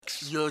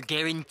Your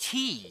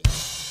guarantee.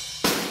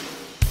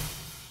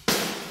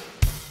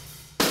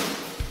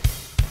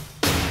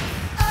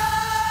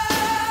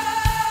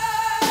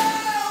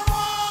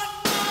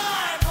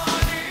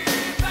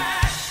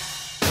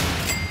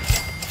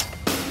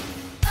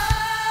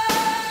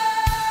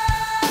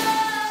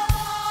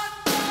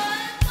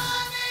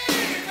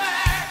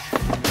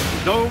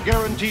 No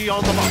guarantee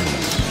on the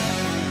box.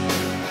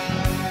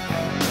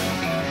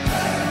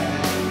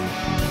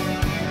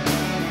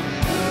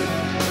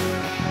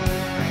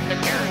 The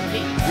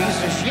guarantee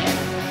piece of shit.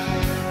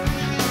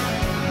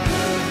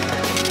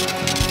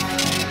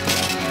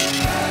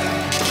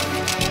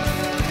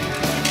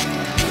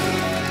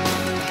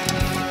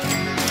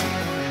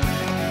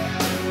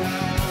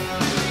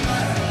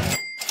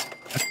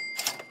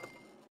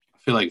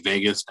 I feel like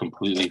Vegas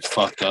completely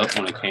fucked up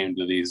when it came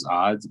to these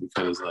odds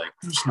because, like,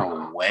 there's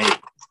no way.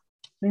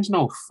 There's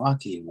no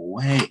fucking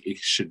way it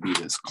should be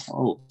this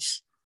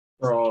close.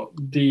 Bro,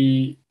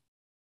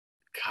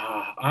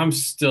 God, I'm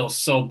still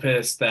so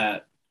pissed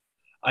that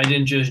I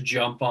didn't just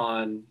jump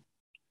on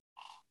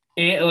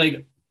and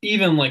like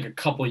even like a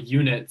couple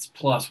units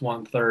plus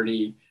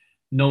 130,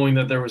 knowing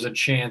that there was a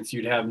chance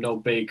you'd have no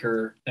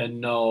Baker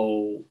and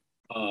no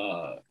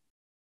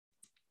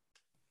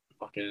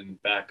fucking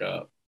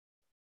backup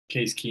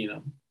Case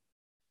Keenum.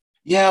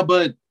 Yeah,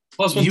 but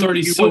Plus 130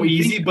 is so wouldn't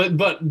easy, think-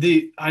 but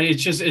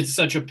it's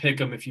such a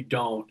pick 'em if you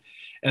don't.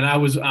 And I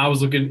was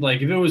looking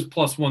like if it was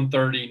plus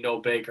 130, no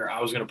Baker, I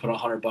was gonna put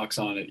 $100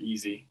 on it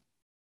easy.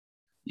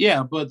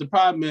 Yeah, but the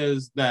problem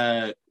is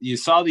that you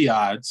saw the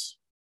odds,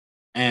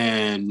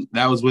 and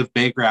that was with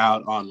Baker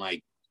out on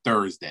like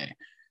Thursday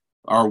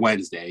or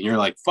Wednesday. And you're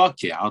like,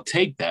 fuck yeah, I'll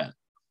take that.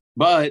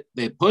 But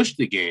they pushed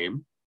the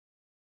game,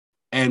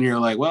 and you're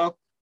like, well,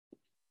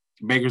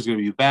 Baker's going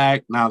to be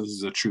back. Now this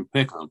is a true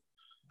pick 'em.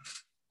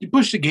 You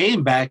push the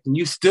game back, and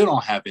you still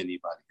don't have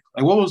anybody.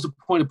 Like, what was the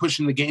point of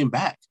pushing the game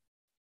back?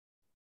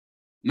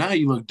 Now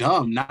you look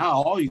dumb. Now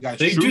all you guys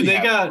They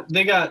got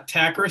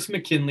Takris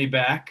McKinley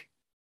back.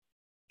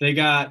 They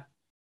got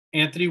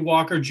Anthony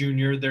Walker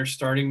Jr., their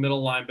starting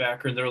middle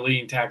linebacker and their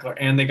leading tackler,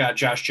 and they got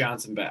Josh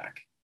Johnson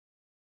back.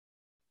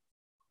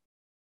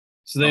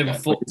 So they have a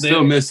full.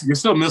 You're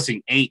still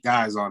missing 8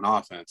 guys on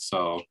offense,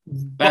 so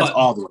that's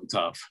all the way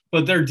tough.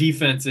 But their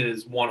defense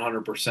is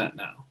 100%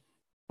 now.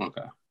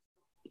 Okay.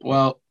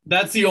 Well,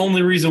 that's the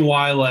only reason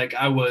why. Like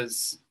I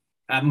was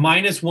at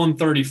minus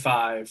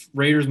 135,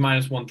 Raiders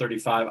minus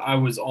 135. I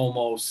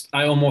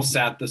almost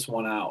sat this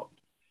one out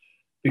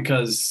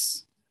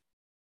because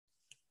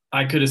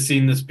I could have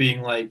seen this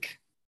being like,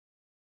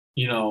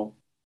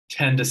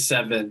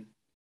 10-7,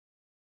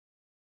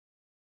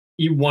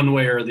 one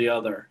way or the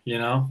other.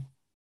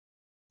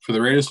 For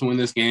the Raiders to win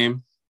this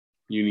game,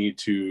 you need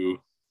to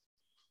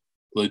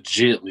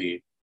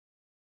legitly.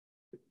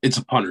 It's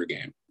a punter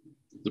game.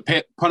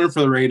 The punter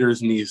for the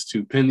Raiders needs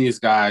to pin these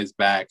guys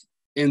back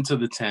into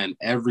the 10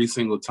 every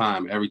single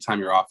time, every time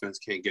your offense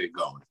can't get it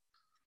going.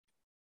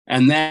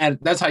 And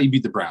that's how you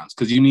beat the Browns,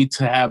 because you need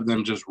to have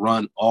them just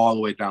run all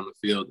the way down the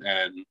field,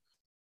 and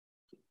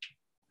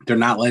they're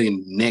not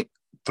letting Nick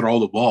throw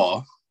the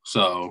ball.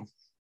 So,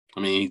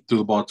 he threw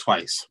the ball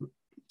twice,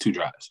 2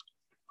 drives.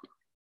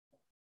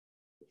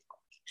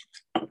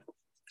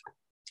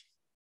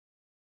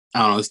 I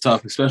don't know, it's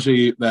tough,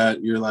 especially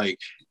that you're like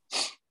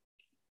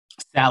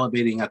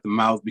salivating at the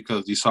mouth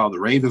because you saw the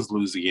Ravens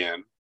lose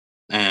again.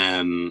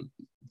 And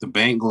the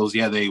Bengals,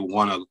 yeah, they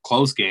won a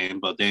close game,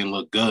 but they didn't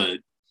look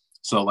good.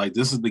 So, like,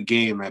 this is the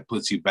game that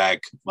puts you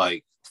back,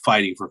 like,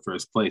 fighting for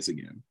first place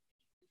again.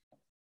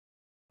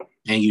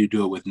 And you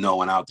do it with no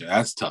one out there.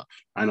 That's tough.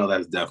 I know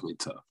that's definitely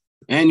tough.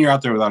 And you're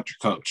out there without your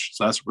coach.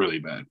 So that's really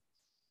bad.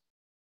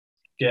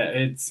 Yeah,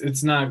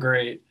 it's not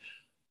great.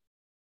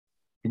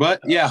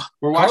 But, yeah,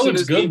 we're Carr watching looks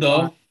this good, game.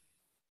 though.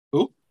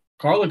 Who?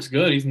 Carr looks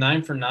good. He's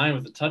 9 for 9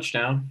 with a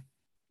touchdown.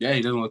 Yeah,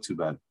 he doesn't look too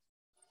bad.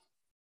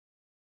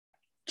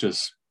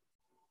 Just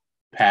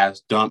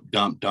pass, dump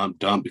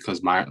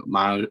because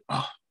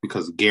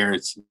because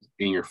Garrett's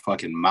in your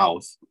fucking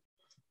mouth.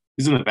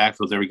 He's in the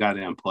backfield every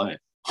goddamn play.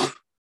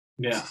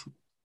 Yeah.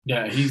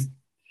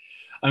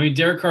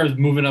 Derek Carr is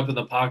moving up in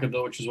the pocket,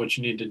 though, which is what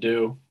you need to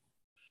do.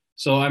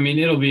 So,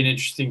 it'll be an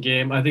interesting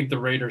game. I think the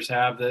Raiders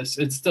have this.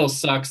 It still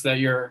sucks that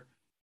you're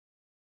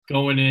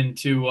going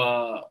into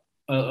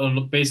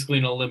basically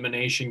an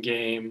elimination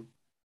game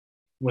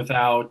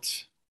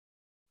without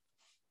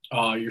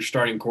your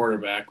starting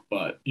quarterback.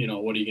 But,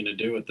 what are you going to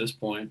do at this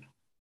point?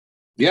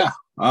 Yeah.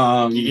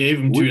 You gave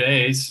him 2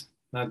 days.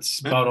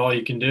 That's about all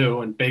you can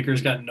do. And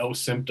Baker's got no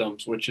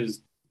symptoms, which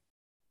is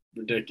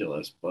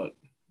ridiculous, but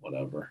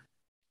whatever.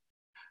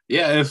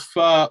 Yeah, if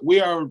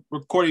we are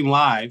recording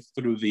live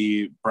through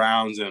the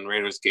Browns and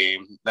Raiders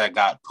game that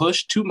got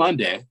pushed to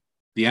Monday,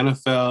 the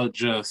NFL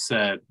just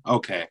said,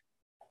 okay,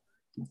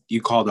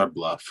 you called our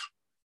bluff.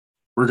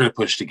 We're going to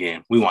push the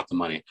game. We want the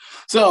money.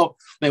 So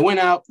they went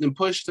out and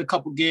pushed a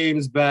couple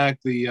games back.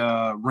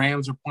 The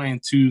Rams are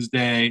playing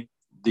Tuesday.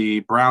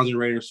 The Browns and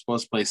Raiders are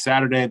supposed to play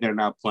Saturday. They're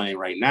not playing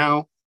right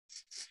now.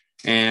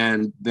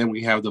 And then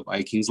we have the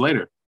Vikings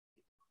later.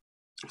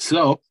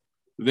 So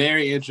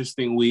very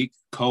interesting week.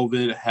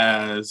 COVID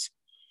has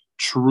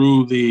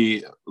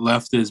truly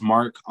left his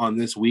mark on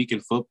this week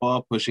in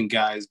football, pushing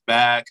guys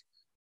back.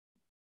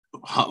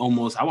 I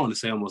want to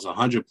say almost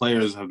 100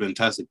 players have been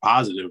tested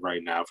positive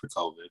right now for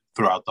COVID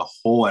throughout the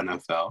whole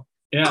NFL.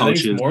 Yeah, I think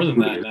it's more than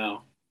that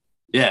now.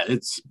 Yeah,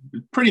 it's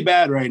pretty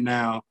bad right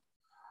now.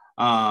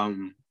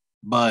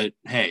 But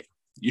hey,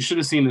 you should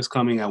have seen this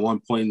coming at one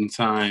point in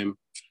time.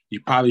 You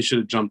probably should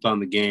have jumped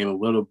on the game a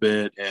little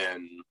bit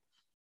and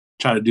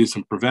try to do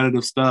some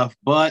preventative stuff.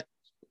 But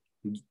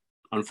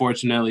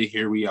unfortunately,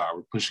 here we are.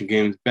 We're pushing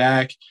games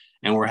back,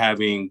 and we're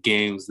having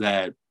games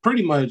that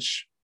pretty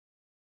much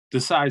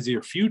decides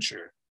your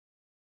future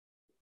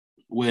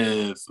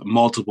with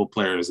multiple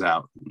players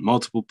out.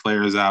 Multiple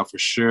players out for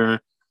sure.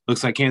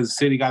 Looks like Kansas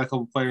City got a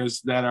couple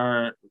players that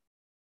are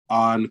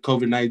on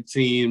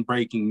COVID-19.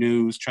 Breaking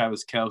news,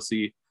 Travis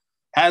Kelce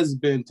has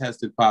been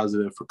tested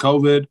positive for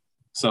COVID,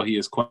 so he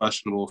is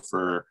questionable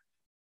for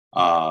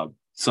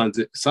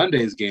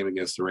Sunday's game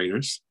against the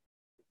Raiders.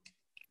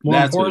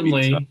 More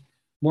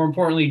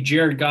importantly,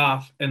 Jared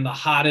Goff and the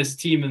hottest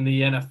team in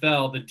the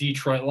NFL, the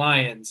Detroit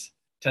Lions,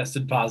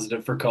 tested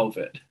positive for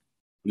COVID.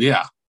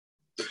 Yeah.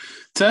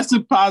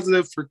 Tested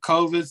positive for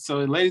COVID. So,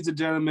 ladies and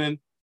gentlemen,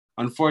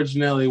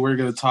 unfortunately, we're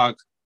going to talk,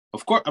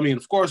 of course,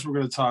 we're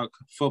going to talk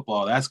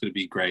football. That's going to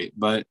be great.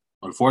 But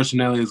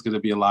unfortunately, there's going to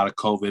be a lot of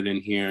COVID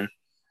in here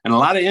and a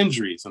lot of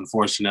injuries,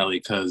 unfortunately,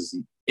 because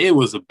it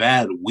was a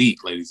bad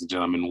week, ladies and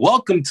gentlemen.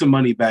 Welcome to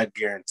Money Back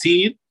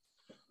Guaranteed.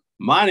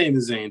 My name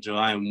is Angel.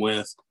 I am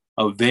with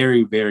a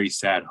very, very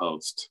sad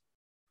host,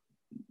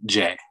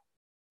 Jay.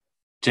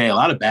 Jay, a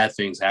lot of bad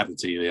things happened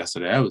to you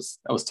yesterday. That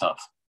was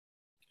tough.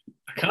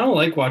 I kind of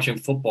like watching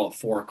football at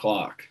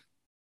 4:00.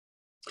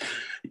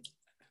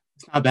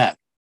 It's not bad.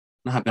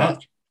 Not bad.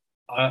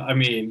 I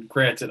mean,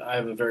 granted, I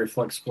have a very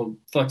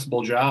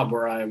flexible job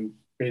where I'm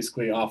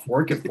basically off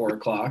work at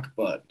 4:00,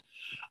 but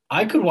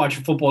I could watch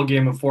a football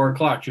game at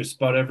 4:00 just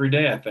about every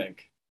day, I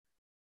think.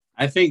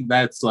 I think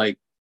that's like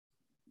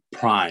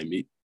prime.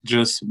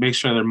 Just make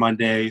sure they're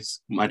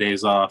Mondays. My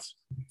days off,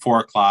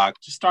 4:00.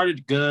 Just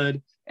started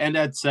good. End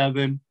at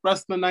 7.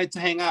 Rest of the night to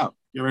hang out.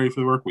 Get ready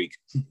for the work week.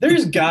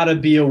 There's got to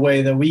be a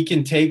way that we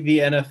can take the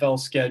NFL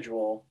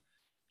schedule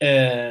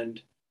and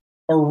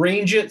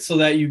arrange it so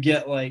that you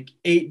get like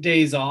 8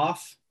 days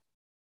off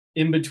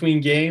in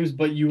between games,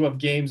 but you have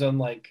games on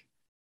like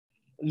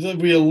 –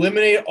 we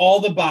eliminate all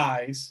the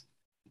buys,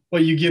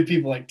 but you give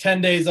people like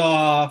 10 days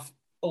off,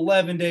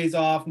 11 days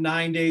off,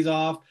 9 days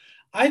off.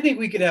 I think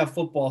we could have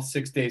football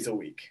 6 days a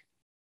week.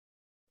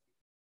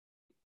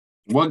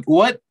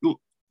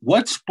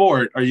 What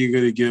sport are you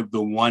going to give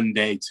the 1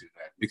 day to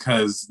then?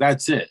 Because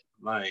that's it.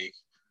 Like,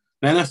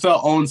 the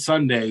NFL owns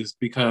Sundays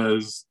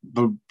because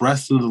the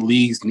rest of the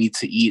leagues need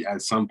to eat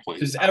at some point.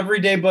 Just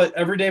every day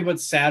but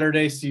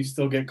Saturday, so you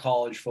still get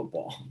college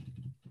football.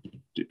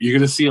 You're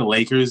going to see a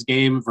Lakers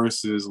game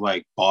versus,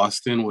 like,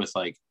 Boston with,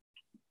 like,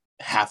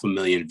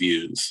 500,000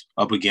 views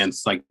up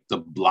against, like,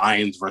 the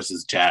Lions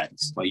versus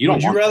Jags. Like,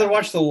 Would you rather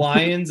watch the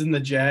Lions and the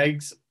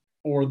Jags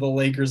or the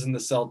Lakers and the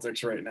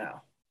Celtics right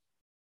now?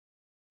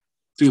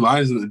 Dude,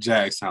 Lions and the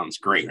Jags sounds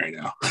great right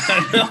now.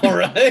 I know,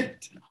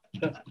 right?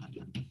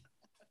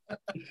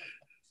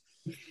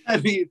 I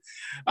mean,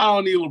 I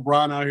don't need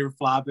LeBron out here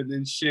flopping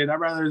and shit. I'd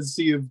rather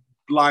see if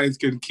Lions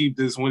can keep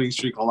this winning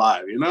streak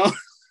alive, you know?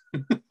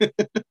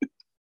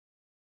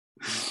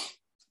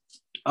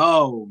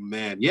 Oh,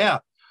 man. Yeah.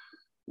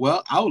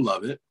 Well, I would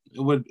love it.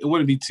 It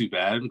wouldn't be too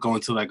bad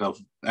going to like a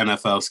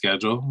NFL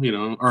schedule, you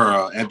know, or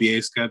a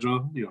NBA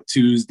schedule, you know,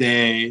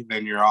 Tuesday,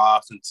 then you're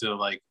off until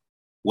like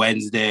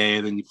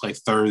Wednesday, then you play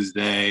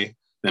Thursday,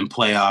 then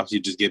playoffs, you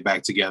just get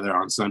back together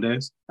on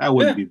Sundays. That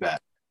wouldn't be bad.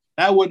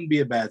 That wouldn't be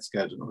a bad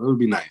schedule. It would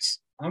be nice.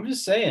 I'm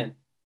just saying.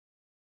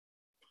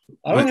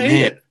 I don't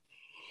hate it.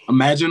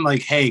 Imagine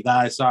like, hey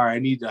guys, sorry, I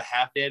need a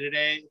half day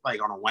today.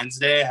 Like on a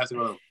Wednesday, I have to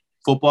go to a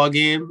football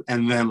game,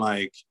 and then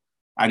like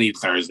I need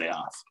Thursday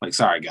off. Like,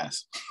 sorry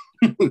guys.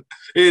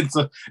 It's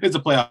a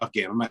playoff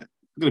game. I'm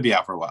gonna be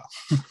out for a while.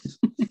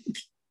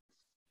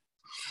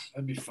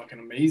 That'd be fucking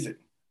amazing.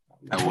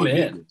 That would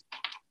be.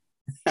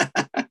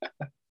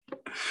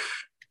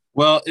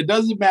 Well, it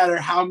doesn't matter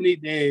how many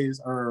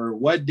days or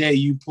what day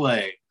you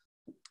play,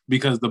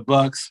 because the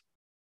Bucks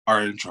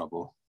are in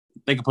trouble.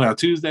 They can play on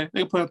Tuesday,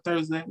 they can play on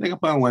Thursday, they can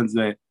play on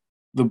Wednesday.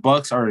 The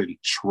Bucks are in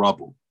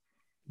trouble.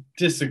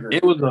 Disagree.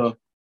 It was a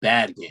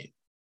bad game.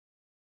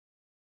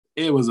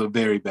 It was a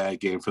very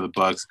bad game for the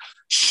Bucks.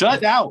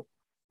 Shut out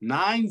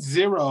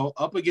 9-0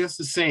 up against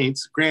the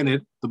Saints.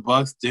 Granted, the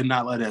Bucks did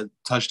not let a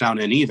touchdown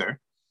in either.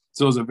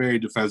 So it was a very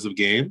defensive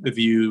game. If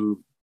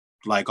you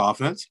like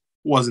offense,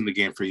 wasn't the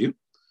game for you.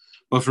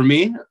 But for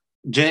me,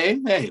 Jay,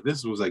 hey,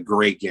 this was a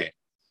great game.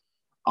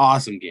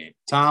 Awesome game.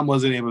 Tom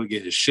wasn't able to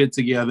get his shit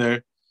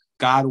together.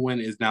 Godwin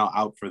is now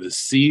out for the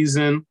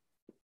season,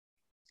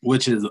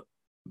 which is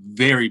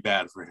very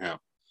bad for him.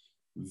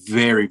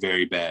 Very,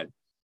 very bad.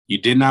 You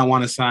did not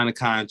want to sign a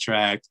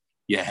contract.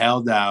 You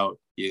held out.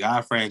 You got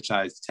a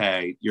franchise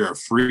tag. You're a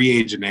free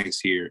agent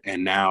next year,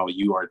 and now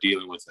you are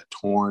dealing with a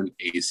torn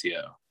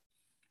ACL.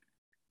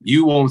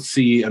 you won't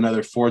see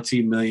another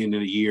 $14 million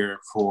in a year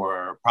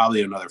for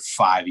probably another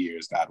 5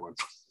 years, Godwin.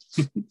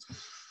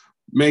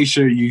 Make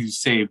sure you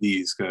save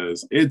these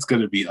because it's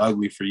going to be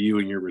ugly for you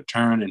in your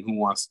return. And who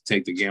wants to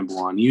take the gamble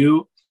on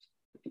you?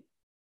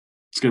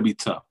 It's going to be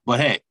tough. But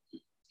hey,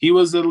 he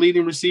was the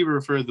leading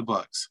receiver for the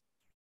Bucs.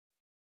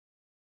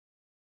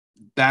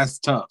 That's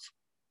tough.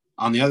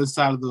 On the other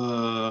side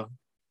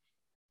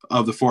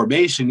of the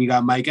formation, you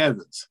got Mike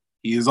Evans.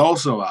 He is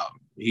also out.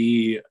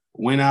 He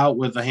went out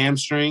with a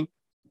hamstring,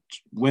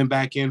 went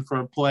back in for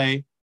a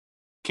play,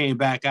 came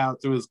back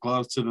out, threw his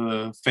gloves to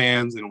the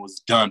fans, and was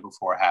done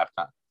before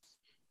halftime.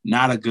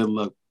 Not a good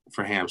look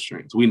for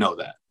hamstrings. We know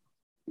that.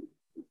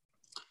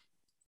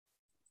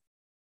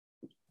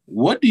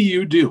 What do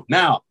you do?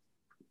 Now,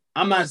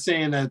 I'm not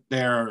saying that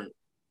they're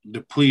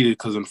depleted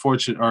because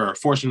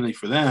fortunately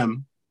for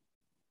them,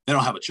 they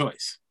don't have a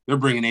choice. They're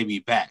bringing AB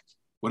back.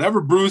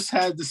 Whatever Bruce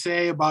had to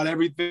say about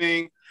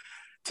everything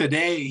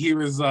today, he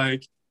was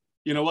like,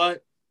 you know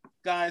what,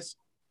 guys,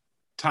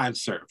 time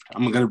served.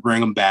 I'm going to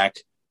bring him back.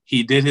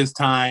 He did his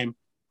time.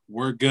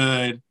 We're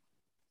good.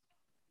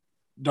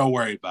 Don't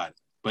worry about it.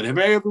 But if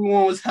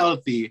everyone was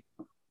healthy,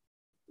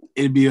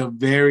 it'd be a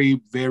very,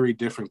 very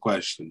different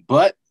question.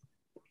 But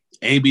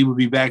AB will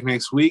be back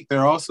next week.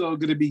 They're also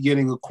going to be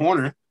getting a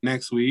corner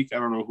next week. I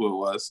don't know who it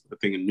was. I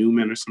think a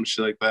Newman or some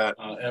shit like that.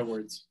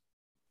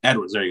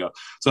 Edwards, there you go.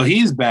 So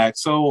he's back.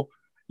 So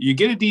you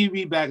get a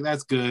DB back.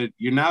 That's good.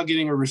 You're now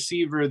getting a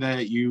receiver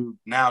that you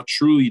now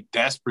truly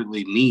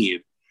desperately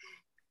need.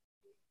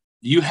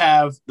 You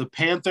have the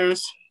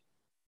Panthers.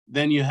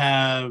 Then you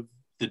have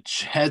the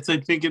Jets, I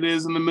think it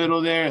is, in the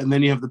middle there. And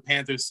then you have the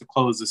Panthers to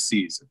close the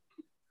season.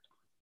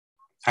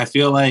 I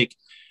feel like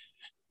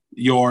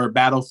your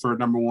battle for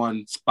number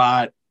one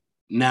spot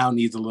now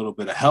needs a little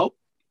bit of help.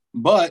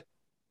 But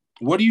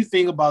what do you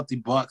think about the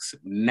Bucs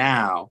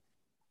now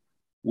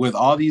with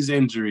all these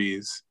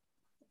injuries?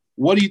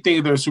 What do you think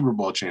of their Super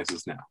Bowl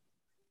chances now?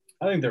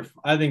 I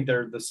think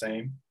they're the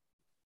same.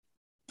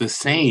 The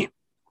same.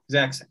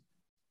 Exact same.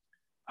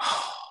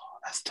 Oh,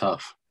 that's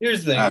tough.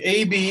 Here's the thing.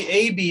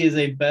 AB is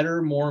a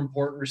better, more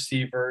important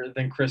receiver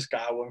than Chris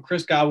Godwin.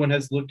 Chris Godwin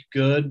has looked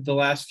good the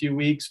last few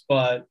weeks,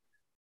 but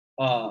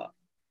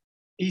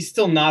he's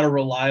still not a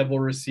reliable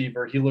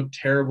receiver. He looked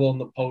terrible in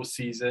the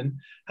postseason.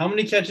 How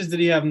many catches did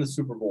he have in the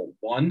Super Bowl?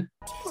 One?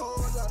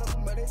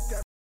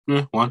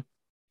 One.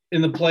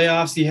 In the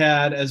playoffs, he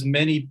had as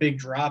many big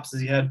drops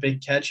as he had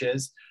big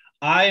catches.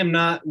 I am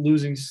not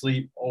losing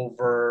sleep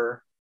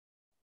over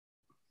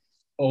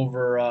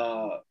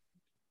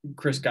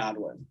Chris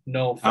Godwin.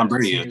 No offense. Tom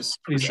Brady is.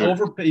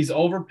 He's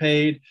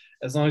overpaid.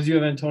 As long as you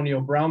have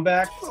Antonio Brown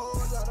back,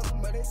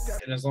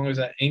 and as long as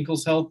that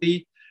ankle's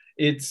healthy,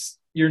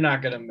 you're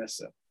not gonna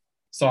miss it.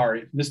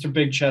 Sorry, Mr.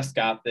 Big Chest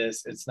got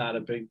this. It's not a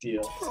big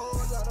deal.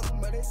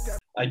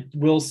 I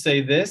will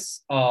say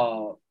this: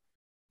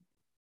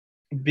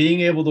 being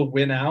able to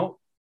win out,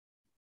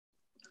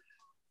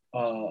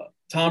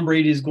 Tom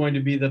Brady is going to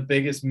be the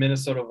biggest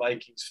Minnesota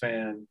Vikings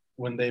fan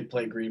when they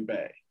play Green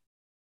Bay.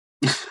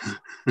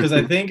 Because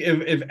I think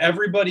if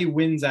everybody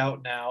wins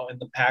out now and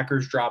the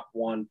Packers drop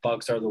one,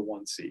 Bucs are the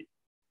 1 seed.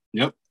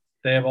 Yep.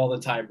 They have all the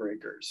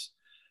tiebreakers.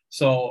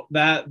 So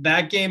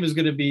that game is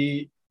going to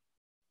be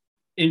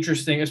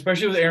interesting,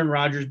 especially with Aaron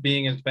Rodgers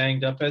being as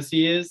banged up as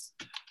he is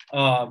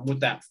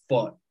with that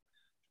foot.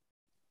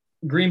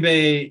 Green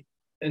Bay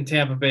and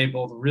Tampa Bay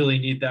both really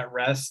need that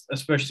rest,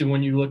 especially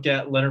when you look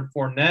at Leonard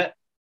Fournette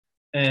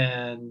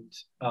and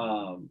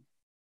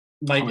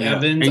Mike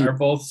Evans are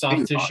both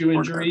soft tissue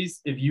injuries.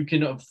 If you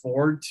can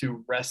afford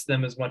to rest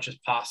them as much as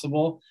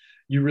possible,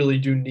 you really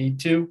do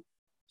need to.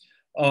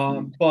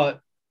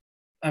 But,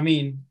 I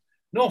mean,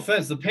 no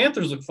offense, the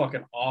Panthers look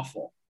fucking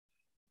awful.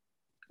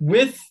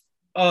 With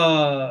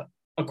a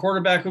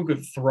quarterback who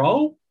could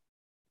throw,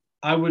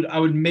 I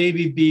would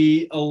maybe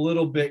be a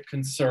little bit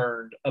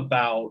concerned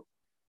about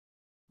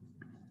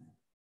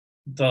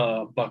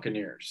the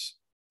Buccaneers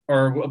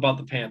or about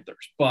the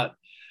Panthers. But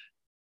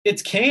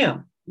it's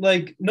Cam.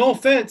 Like, no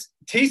offense,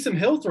 Taysom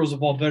Hill throws the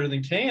ball better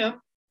than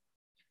Cam.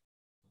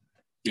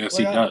 Yes,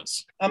 he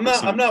does. I'm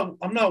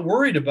not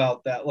worried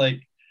about that.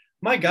 Like,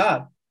 my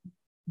God,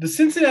 the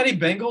Cincinnati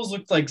Bengals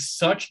looked like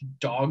such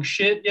dog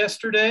shit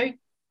yesterday.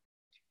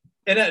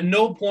 And at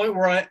no point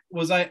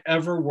was I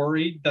ever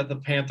worried that the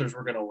Panthers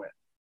were going to win.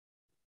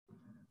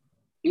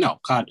 No,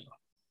 kind of.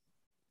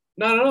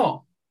 Not at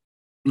all.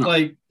 No.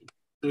 Like,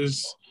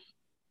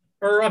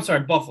 I'm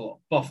sorry,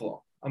 Buffalo.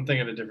 I'm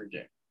thinking of a different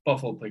game.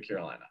 Buffalo played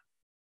Carolina.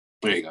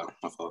 There you go.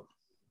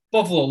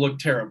 Buffalo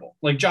looked terrible.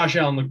 Like, Josh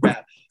Allen looked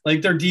bad.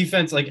 Like, their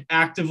defense, like,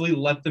 actively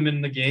let them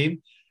in the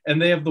game. And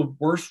they have the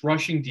worst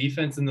rushing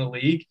defense in the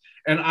league.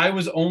 And I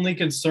was only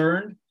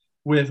concerned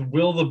with,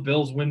 will the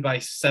Bills win by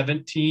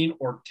 17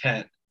 or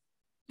 10?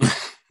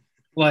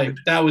 Like,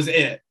 that was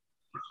it.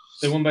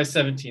 They won by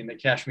 17. They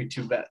cashed me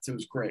 2 bets. It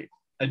was great.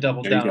 I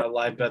doubled down. I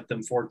live bet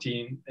them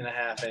 14 and a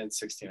half and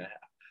 16 and a half.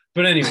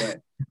 But anyway,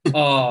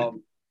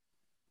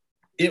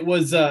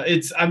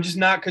 I'm just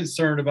not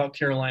concerned about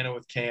Carolina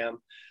with Cam.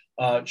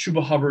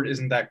 Chuba Hubbard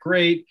isn't that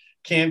great.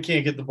 Cam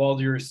can't get the ball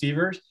to your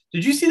receivers.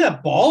 Did you see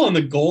that ball on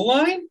the goal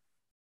line?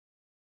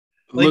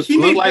 Like he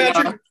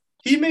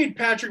made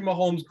Patrick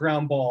Mahomes'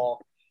 ground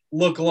ball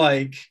look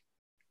like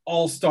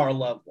all-star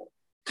level.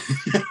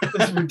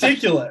 It's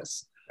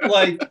ridiculous.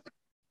 Like,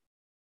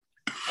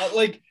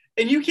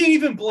 and you can't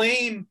even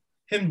blame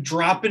him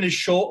dropping his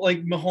shoulder,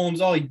 like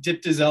Mahomes. Oh, he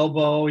dipped his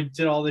elbow. He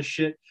did all this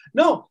shit.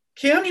 No,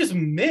 Cam just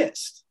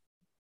missed.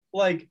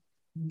 Like,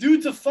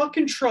 dude's a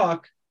fucking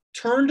truck,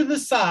 turned to the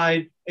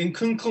side, and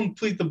couldn't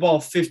complete the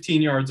ball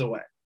 15 yards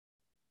away.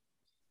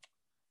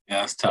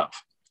 Yeah, that's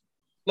tough.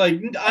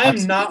 Like,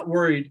 I'm not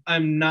worried.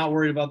 I'm not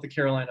worried about the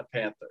Carolina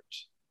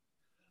Panthers.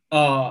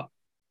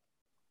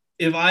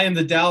 If I am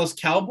the Dallas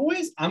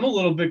Cowboys, I'm a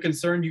little bit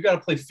concerned. You got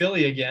to play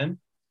Philly again.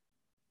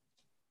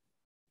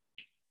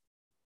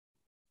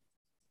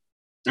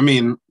 I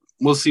mean,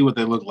 we'll see what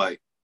they look like.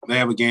 They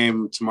have a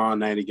game tomorrow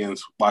night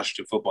against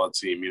Washington football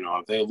team. You know,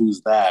 if they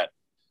lose that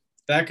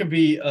could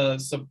be a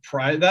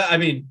surprise.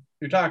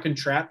 You're talking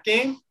trap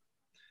game.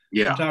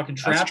 Yeah, you're talking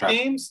trap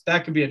games.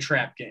 That could be a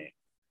trap game.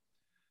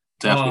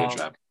 Definitely a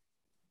trap.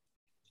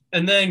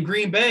 And then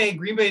Green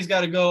Bay's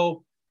got to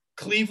go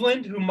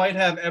Cleveland, who might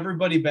have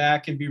everybody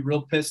back and be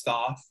real pissed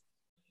off.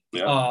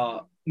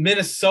 Yeah.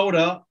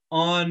 Minnesota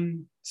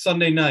on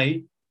Sunday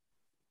night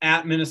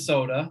at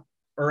Minnesota,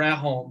 or at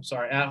home.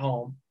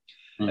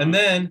 Mm-hmm. And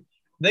then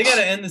they got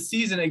to end the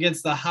season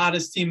against the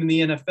hottest team in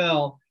the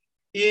NFL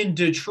in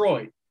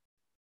Detroit.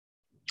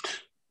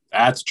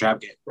 That's a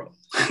trap game. Bro.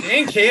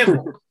 Dan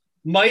Campbell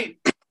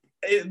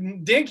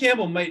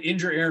might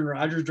injure Aaron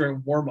Rodgers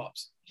during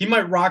warmups. He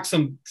might rock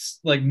some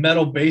like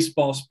metal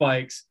baseball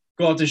spikes,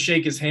 go out to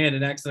shake his hand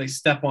and accidentally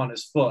step on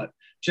his foot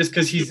just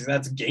because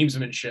that's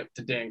gamesmanship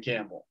to Dan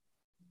Campbell.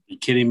 You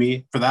kidding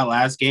me? For that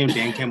last game,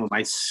 Dan Campbell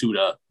might suit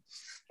up.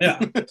 Yeah.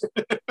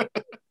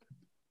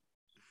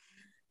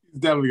 He's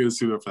definitely going to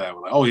suit up for that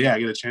one. Like, oh, yeah, I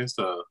get a chance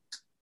to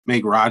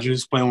make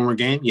Rodgers play one more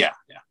game? Yeah.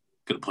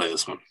 Going to play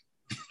this one.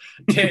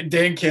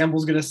 Dan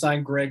Campbell's going to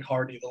sign Greg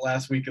Hardy the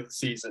last week of the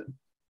season.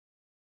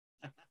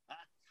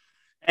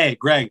 Hey,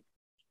 Greg,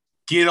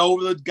 get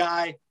over the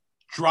guy,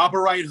 drop a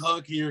right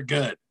hook, and you're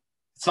good.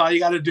 That's all you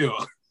got to do.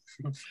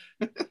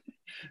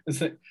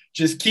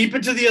 Just keep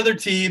it to the other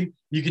team.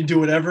 You can do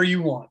whatever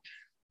you want.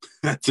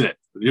 That's it.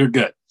 You're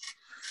good.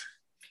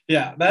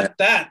 Yeah,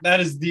 that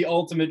is the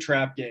ultimate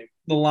trap game.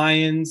 The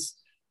Lions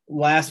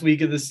last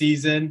week of the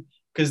season,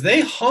 because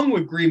they hung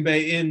with Green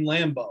Bay in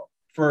Lambeau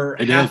for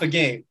half a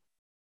game.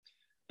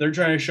 They're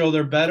trying to show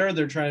they're better.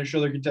 They're trying to show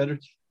they're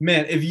contenders.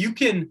 Man, if you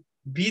can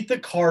beat the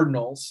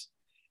Cardinals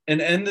and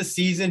end the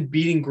season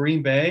beating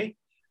Green Bay,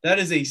 that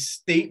is a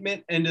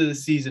statement end of the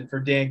season for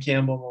Dan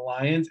Campbell and the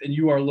Lions, and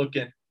you are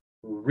looking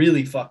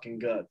really fucking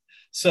good.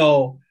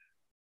 So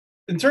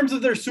in terms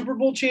of their Super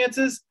Bowl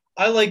chances,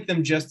 I like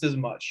them just as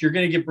much. You're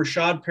going to get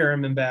Brashad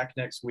Perriman back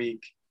next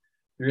week.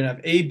 You're going to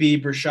have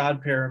AB,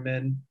 Brashad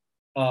Perriman.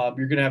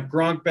 You're going to have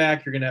Gronk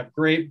back. You're going to have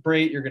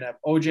Brait. You're going to have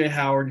O.J.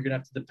 Howard. You're going to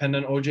have to depend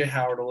on O.J.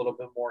 Howard a little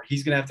bit more.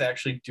 He's going to have to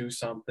actually do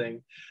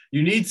something.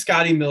 You need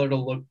Scotty Miller to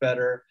look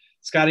better.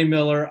 Scotty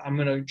Miller, I'm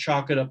going to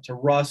chalk it up to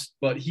rust,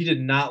 but he did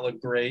not look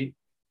great.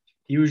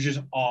 He was just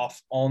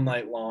off all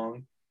night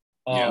long.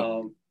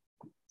 Yeah.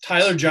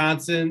 Tyler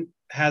Johnson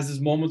has his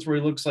moments where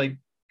he looks like,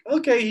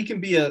 okay, he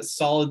can be a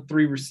solid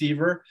 3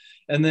 receiver.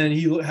 And then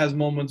he has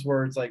moments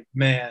where it's like,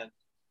 man,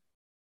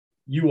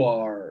 you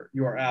are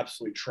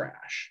absolutely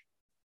trash.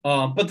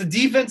 But the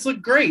defense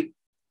looked great.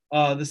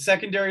 The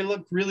secondary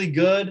looked really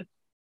good.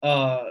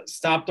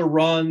 Stopped the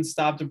run,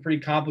 stopped a pretty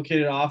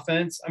complicated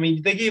offense. I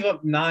mean, they gave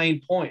up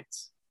 9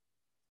 points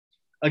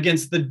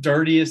against the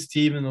dirtiest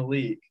team in the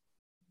league.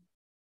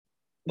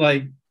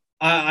 Like,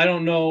 I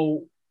don't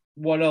know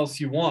what else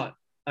you want.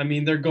 I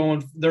mean, they're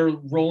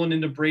rolling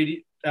into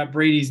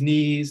Brady's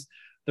knees.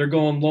 They're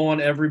going low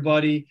on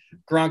everybody.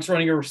 Gronk's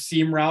running a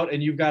seam route,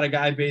 and you've got a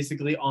guy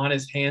basically on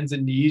his hands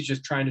and knees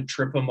just trying to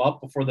trip him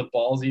up before the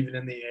ball's even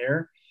in the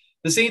air.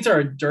 The Saints are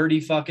a dirty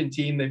fucking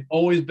team. They've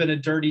always been a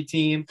dirty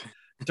team.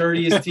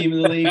 Dirtiest team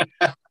in the league.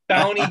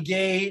 Bounty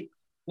Gate.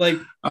 Like,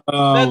 that's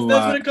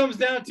what it comes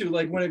down to.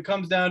 Like, when it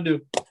comes down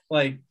to,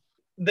 like,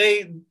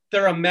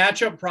 they're a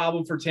matchup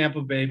problem for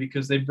Tampa Bay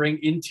because they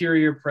bring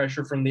interior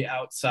pressure from the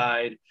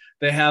outside.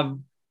 They have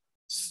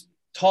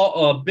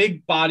tall,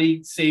 big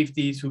body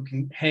safeties who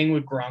can hang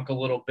with Gronk a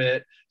little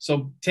bit.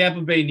 So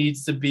Tampa Bay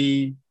needs to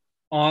be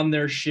on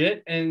their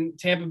shit, and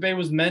Tampa Bay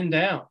was men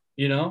down,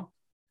 you know?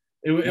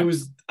 It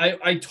was –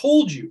 I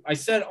told you, I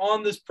said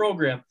on this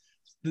program,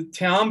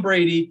 Tom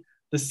Brady,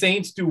 the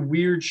Saints do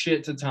weird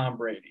shit to Tom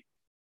Brady.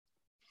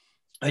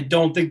 I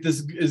don't think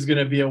this is going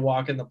to be a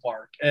walk in the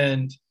park.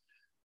 And,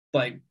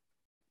 like,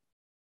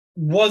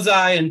 was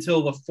I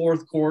until the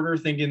fourth quarter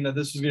thinking that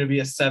this was going to be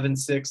a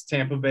 7-6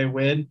 Tampa Bay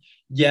win?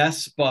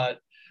 Yes, but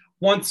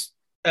once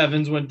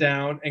Evans went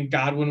down and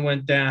Godwin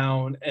went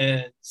down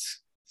and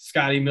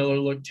Scotty Miller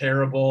looked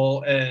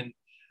terrible and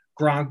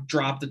Gronk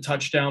dropped the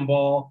touchdown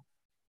ball,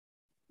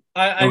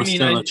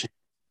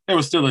 there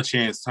was still a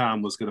chance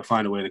Tom was going to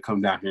find a way to come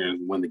down here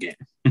and win the game.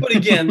 But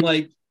again,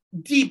 like,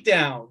 deep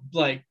down,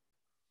 like,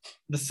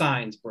 the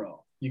signs,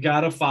 bro. You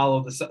got to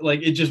follow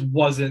like it just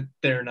wasn't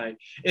their night.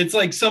 It's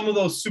like some of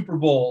those Super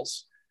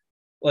Bowls,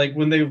 like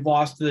when they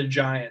lost to the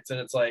Giants, and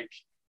it's like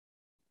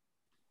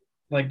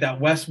that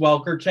Wes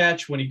Welker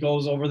catch when he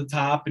goes over the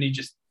top and he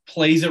just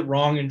plays it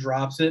wrong and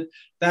drops it.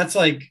 That's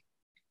like,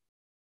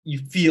 you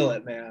feel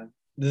it, man.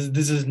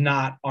 This is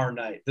not our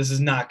night. This is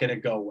not going to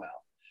go well.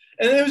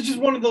 And it was just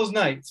one of those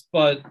nights,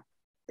 but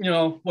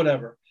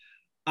whatever.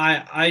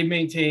 I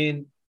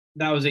maintain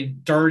that was a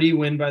dirty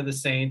win by the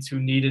Saints, who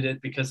needed it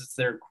because it's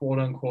their quote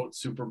unquote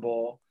Super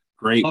Bowl.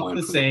 Great Fuck one.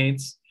 the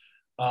Saints.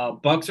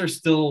 Bucks are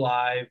still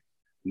alive.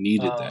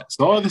 Needed that.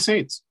 So are the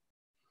Saints.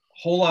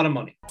 Whole lot of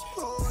money.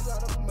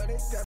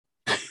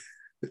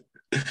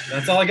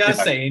 That's all I got to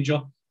say,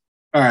 Angel.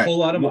 All right. Whole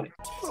lot of money.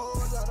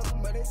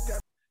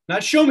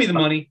 Not show me the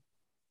money.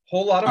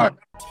 Whole lot of money.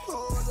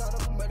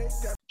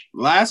 Right.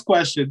 Last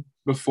question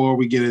before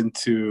we get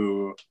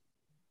into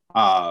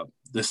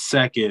the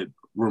second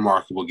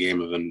remarkable game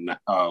of the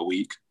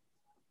week.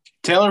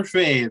 Taylor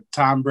Fade,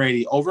 Tom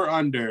Brady, over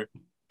under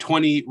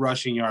 20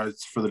 rushing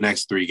yards for the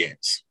next 3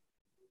 games.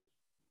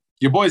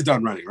 Your boy's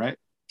done running, right?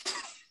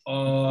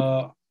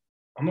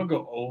 I'm going to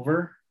go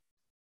over.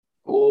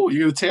 Oh,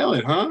 you're going to tail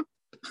it, huh?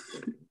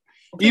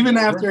 Okay, Even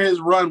over. after his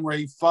run where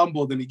he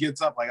fumbled and he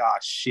gets up like, oh,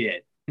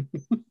 shit.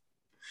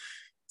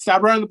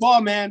 Stop running the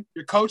ball, man.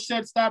 Your coach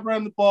said stop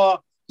running the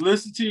ball.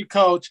 Listen to your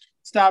coach.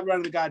 Stop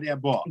running the goddamn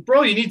ball.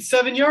 Bro, you need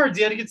 7 yards.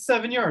 You had to get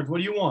 7 yards. What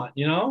do you want,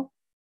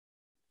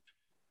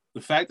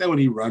 The fact that when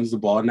he runs the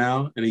ball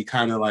now and he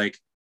kind of like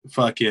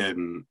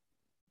fucking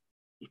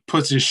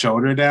puts his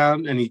shoulder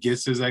down and he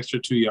gets his extra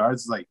 2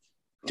 yards, like,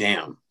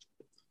 damn.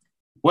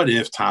 What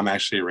if Tom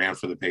actually ran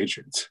for the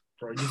Patriots?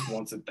 Bro, he just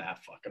wants it that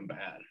fucking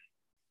bad.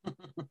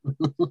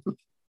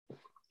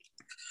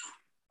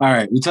 All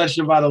right, we touched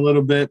about it a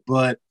little bit,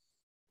 but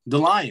the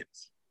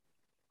Lions,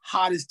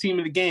 hottest team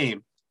in the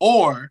game,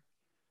 or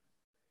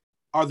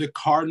are the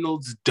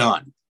Cardinals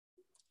done?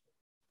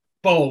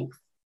 Both.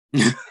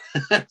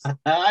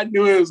 I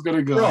knew it was going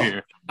to go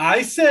here.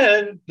 I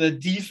said the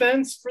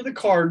defense for the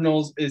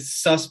Cardinals is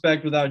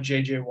suspect without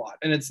J.J. Watt.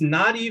 And it's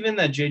not even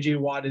that J.J.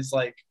 Watt is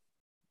like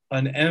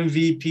an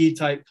MVP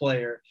type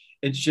player.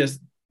 It's just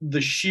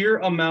the sheer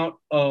amount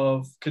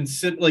of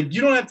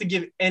you don't have to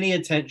give any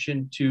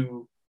attention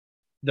to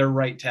their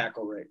right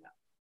tackle right now.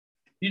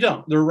 You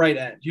don't. Their right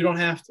end. You don't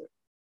have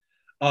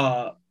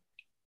to.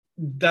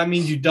 That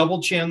means you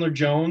double Chandler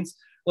Jones.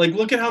 Like,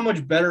 look at how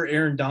much better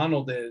Aaron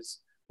Donald is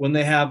when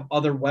they have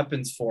other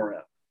weapons for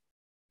him.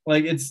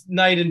 Like, it's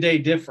night and day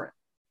different.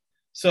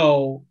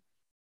 So,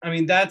 I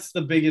mean, that's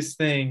the biggest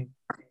thing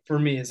for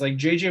me. Is like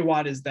J.J.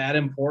 Watt is that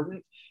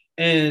important.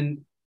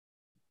 And,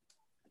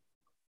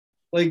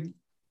 like,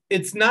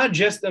 it's not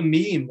just a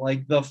meme,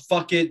 like the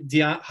fuck it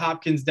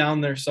Hopkins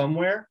down there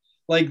somewhere.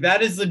 Like,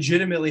 that is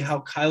legitimately how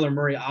Kyler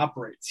Murray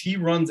operates. He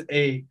runs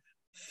a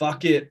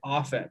fuck it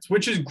offense,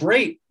 which is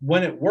great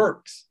when it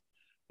works.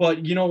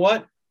 But you know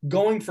what?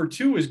 Going for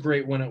 2 is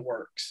great when it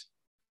works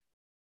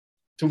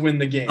to win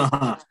the game.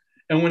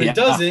 And when it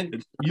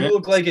doesn't, you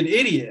look like an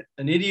idiot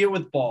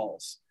with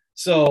balls.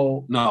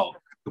 So no,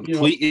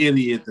 complete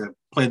idiot that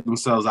played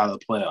themselves out of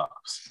the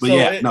playoffs.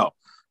 But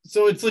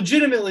So it's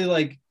legitimately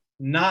like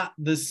not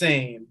the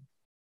same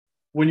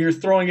when you're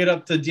throwing it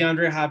up to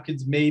DeAndre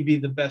Hopkins, maybe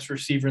the best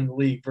receiver in the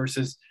league,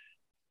 versus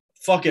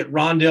fuck it,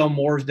 Rondale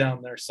Moore's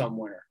down there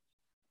somewhere.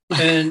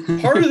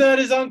 And part of that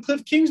is on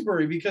Cliff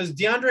Kingsbury, because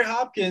DeAndre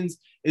Hopkins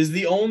is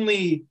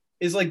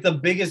like the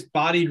biggest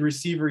bodied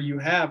receiver you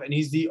have, and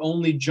he's the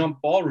only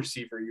jump ball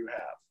receiver you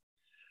have.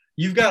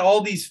 You've got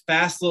all these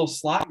fast little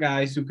slot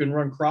guys who can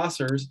run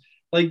crossers.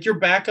 Like, your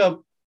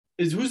backup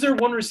who's their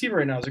one receiver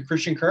right now? Is it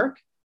Christian Kirk?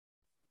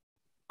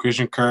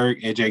 Christian Kirk,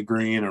 AJ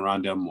Green, and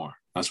Rondale Moore.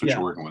 That's what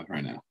you're working with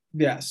right now.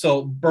 Yeah.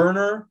 So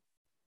Burner,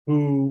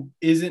 who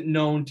isn't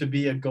known to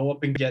be a go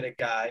up and get it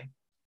guy,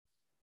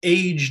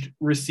 aged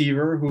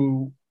receiver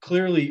who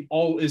clearly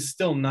is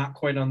still not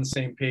quite on the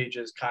same page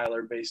as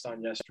Kyler based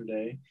on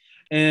yesterday,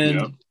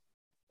 and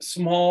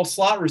small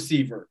slot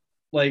receiver,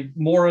 like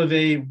more of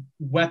a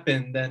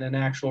weapon than an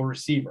actual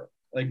receiver,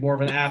 like more of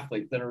an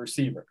athlete than a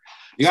receiver.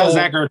 You got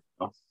Zach Ertz.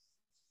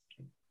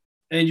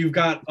 And you've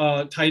got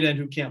a tight end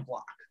who can't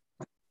block.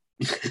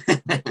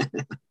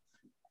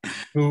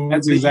 Who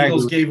the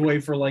Eagles gave away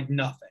for like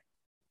nothing.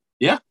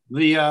 Yeah.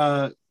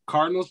 The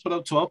Cardinals put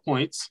up 12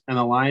 points and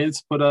the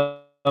Lions put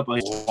up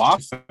like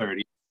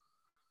 30.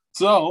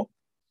 So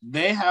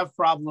they have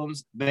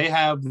problems. They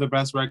have the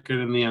best record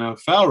in the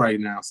NFL right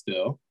now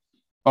still,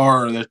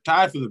 or they're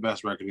tied for the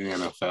best record in the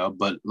NFL,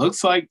 but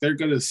looks like they're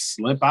going to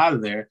slip out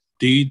of there.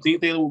 Do you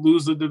think they'll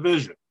lose the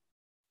division?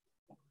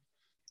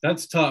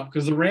 That's tough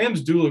because the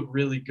Rams do look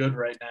really good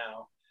right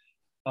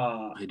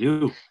now. They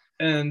do.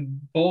 And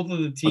both of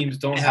the teams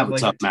don't have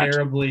like a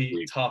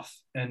terribly tough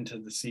end to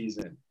the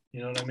season.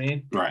 You know what I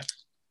mean? Right.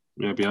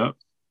 Yep.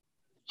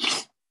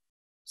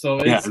 So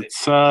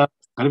it's going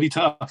to be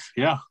tough.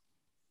 Yeah.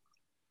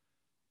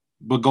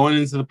 But going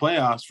into the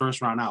playoffs,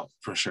 first round out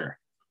for sure.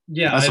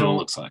 Yeah. That's what it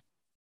looks like.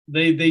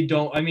 They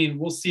don't. I mean,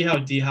 we'll see how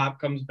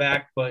D-Hop comes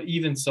back, but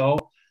even so,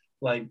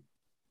 Like,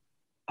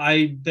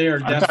 they are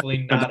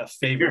definitely not a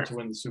favorite to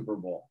win the Super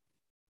Bowl.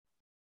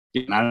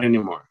 Yeah, not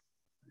anymore.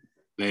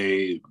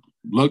 They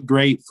looked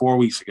great 5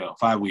 weeks ago,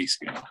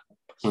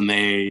 when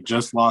they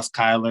just lost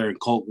Kyler and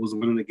Colt was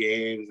winning the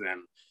games,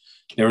 and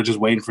they were just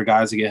waiting for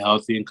guys to get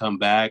healthy and come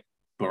back.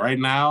 But right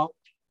now,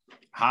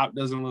 Hop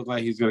doesn't look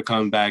like he's going to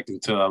come back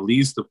until at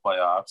least the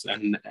playoffs.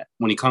 And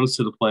when he comes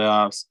to the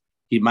playoffs,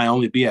 he might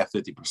only be at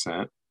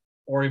 50%.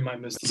 Or he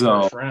might miss the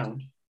first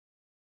round.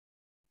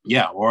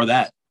 Yeah, or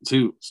that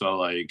too. So,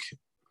 like,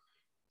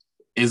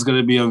 it's going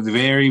to be a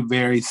very,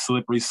 very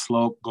slippery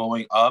slope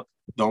going up.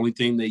 The only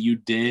thing that you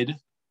did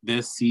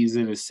this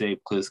season is save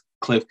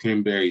Cliff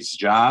Kingsbury's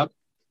job,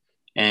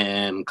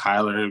 and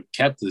Kyler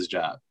kept his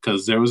job,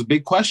 because there was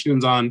big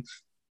questions on,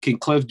 can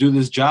Cliff do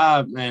this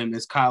job, and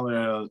is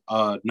Kyler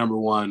a number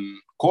one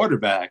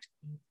quarterback?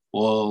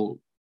 Well,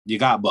 you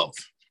got both,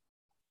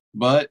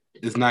 but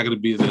it's not going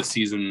to be the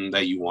season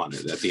that you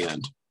wanted at the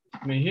end.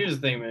 I mean, here's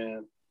the thing,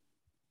 man.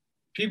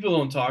 People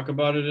don't talk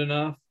about it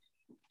enough,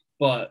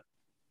 but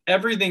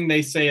everything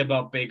they say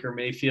about Baker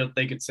Mayfield,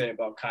 they could say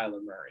about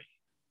Kyler Murray.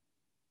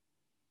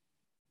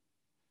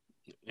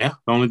 Yeah,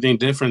 the only thing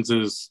difference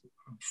is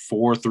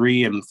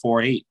 4-3 and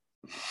 4-8.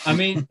 I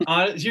mean,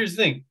 here's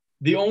the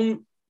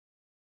thing.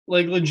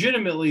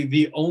 Legitimately,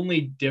 the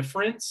only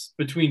difference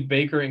between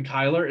Baker and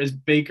Kyler is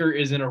Baker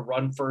is in a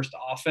run-first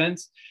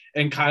offense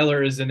and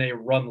Kyler is in a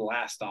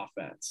run-last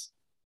offense.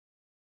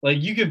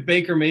 Like, you give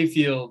Baker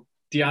Mayfield,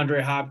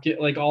 DeAndre Hopkins,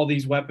 like, all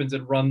these weapons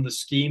and run the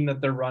scheme that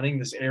they're running,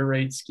 this air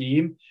raid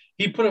scheme,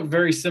 he put up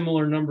very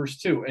similar numbers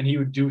too, and he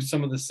would do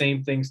some of the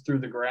same things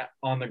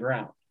on the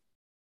ground.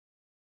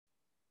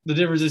 The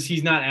difference is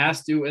he's not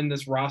asked to, and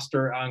this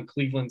roster on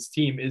Cleveland's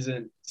team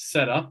isn't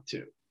set up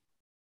to.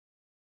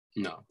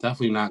 No,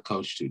 definitely not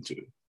coached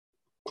to.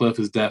 Cliff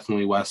is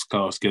definitely West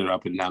Coast, get it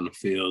up and down the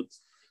field.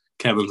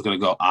 Kevin's going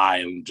to go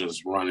and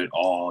just run it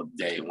all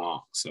day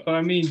long. So, but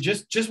I mean,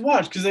 just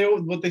watch, because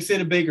what they say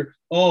to Baker,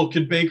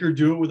 could Baker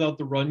do it without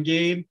the run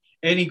game?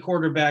 Any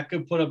quarterback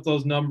could put up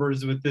those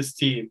numbers with this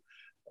team.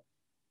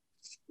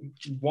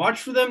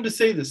 Watch for them to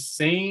say the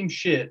same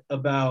shit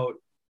about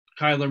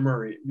Kyler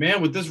Murray.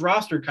 Man, with this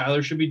roster,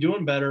 Kyler should be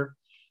doing better.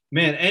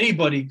 Man,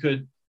 anybody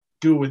could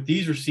do it with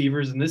these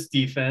receivers and this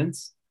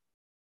defense.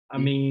 I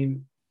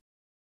mean,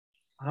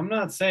 I'm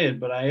not saying,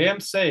 but I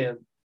am saying,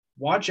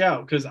 watch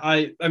out, because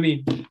I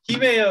mean, he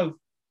may have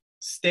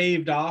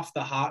staved off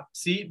the hot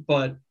seat,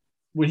 but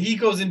when he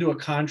goes into a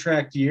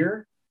contract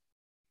year,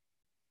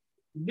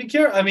 be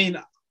careful. I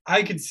mean,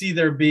 I could see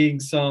there being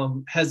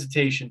some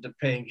hesitation to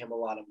paying him a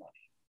lot of money.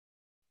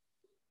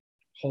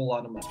 Whole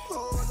lot of money.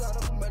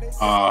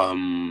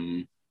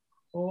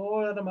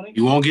 Whole lot of money.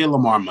 You won't get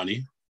Lamar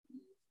money.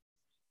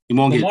 You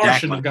won't get Dak Lamar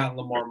shouldn't money. have gotten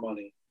Lamar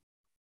money.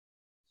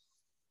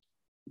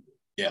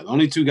 Yeah, the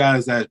only two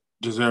guys that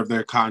deserve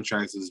their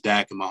contracts is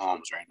Dak and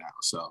Mahomes right now.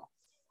 So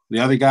the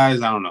other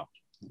guys, I don't know.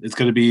 It's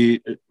going to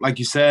be, like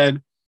you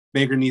said,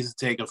 Baker needs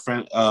to take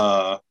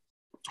a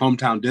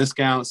hometown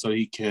discount so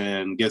he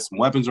can get some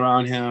weapons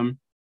around him.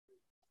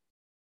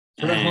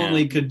 Brett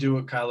Hundley could do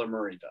what Kyler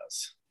Murray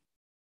does.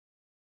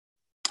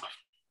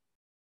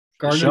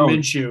 Gardner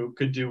Minshew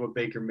could do what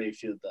Baker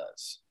Mayfield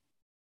does.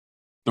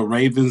 The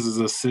Ravens is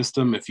a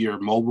system. If you're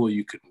mobile,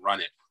 you can run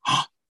it.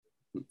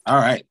 All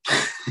right.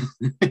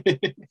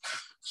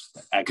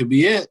 That could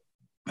be it.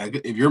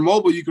 If you're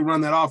mobile, you can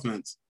run that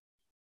offense.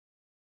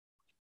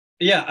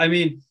 Yeah, I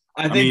mean,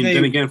 I think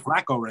then again,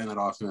 Flacco ran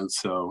that offense,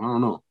 so I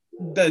don't know.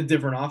 The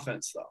different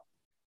offense,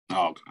 though.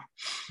 Oh,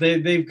 okay.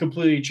 They've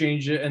completely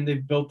changed it, and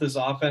they've built this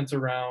offense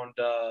around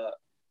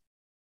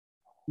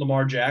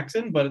Lamar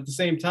Jackson. But at the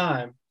same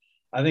time,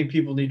 I think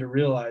people need to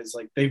realize,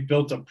 like, they've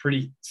built a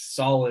pretty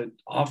solid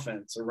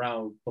offense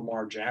around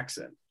Lamar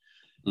Jackson.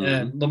 Mm-hmm.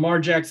 And Lamar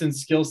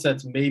Jackson's skill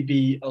sets may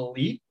be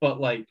elite, but,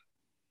 like,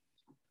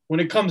 when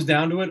it comes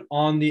down to it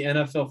on the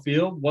NFL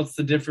field, what's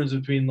the difference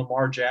between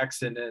Lamar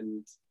Jackson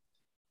and,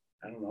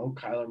 I don't know,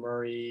 Kyler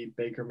Murray,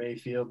 Baker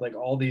Mayfield, like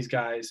all these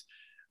guys?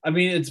 I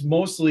mean, it's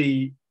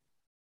mostly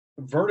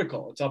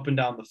vertical. It's up and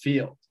down the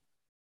field.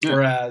 Yeah.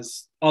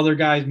 Whereas other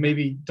guys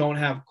maybe don't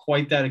have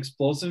quite that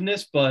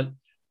explosiveness, but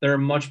they're a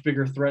much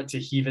bigger threat to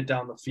heave it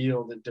down the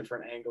field at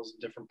different angles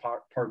and different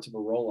parts of a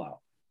rollout.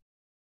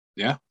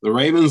 Yeah, the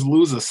Ravens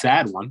lose a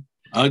sad one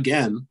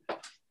again.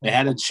 They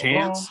had a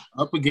chance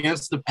up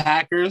against the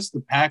Packers.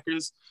 The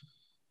Packers,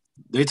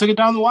 they took it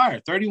down the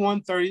wire.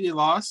 31-30, they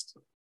lost.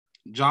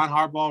 John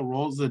Harbaugh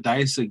rolls the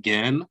dice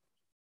again,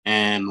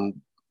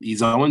 and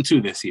he's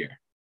 0-2 this year.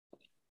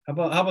 How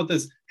about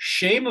this?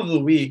 Shame of the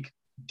week,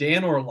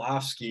 Dan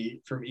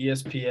Orlovsky from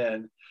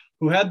ESPN,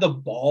 who had the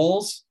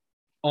balls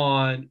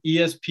on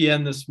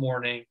ESPN this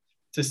morning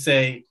to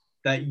say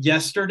that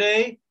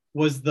yesterday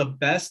was the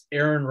best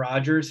Aaron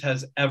Rodgers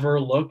has ever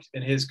looked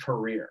in his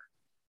career.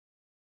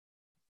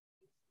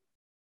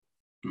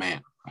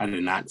 Man, I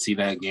did not see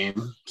that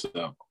game.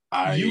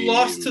 You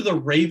lost to the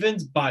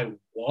Ravens by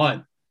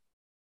 1.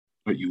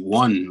 But you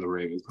won the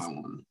Ravens by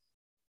 1.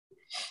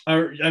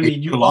 I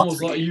mean, you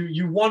almost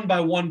you won by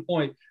 1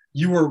 point.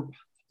 You were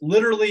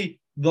literally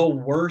the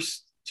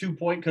worst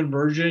 2-point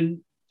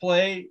conversion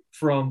play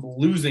from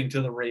losing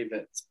to the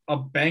Ravens, a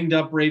banged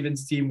up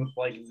Ravens team with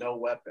like no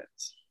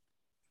weapons.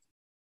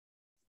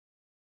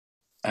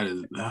 That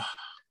is,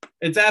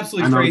 it's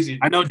absolutely crazy.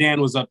 I know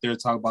Dan was up there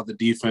talking about the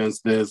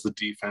defense, this, the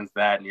defense,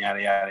 that, and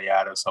yada, yada,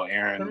 yada. So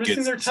Aaron They're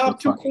missing their top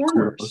two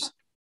corners.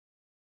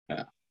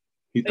 Yeah.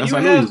 That's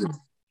what I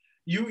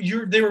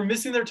knew. They were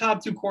missing their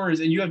top two corners,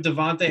 and you have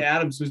Davante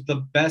Adams, who's the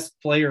best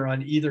player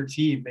on either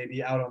team,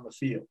 maybe out on the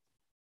field.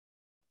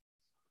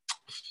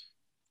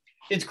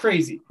 It's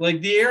crazy. Like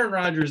the Aaron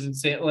Rodgers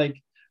insane.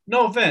 Like,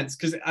 no offense,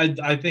 because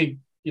I think,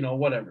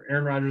 whatever.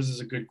 Aaron Rodgers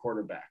is a good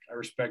quarterback. I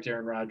respect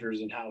Aaron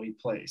Rodgers and how he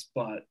plays,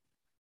 but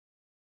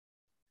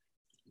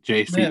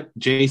Jay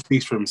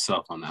speaks for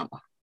himself on that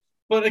one.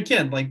 But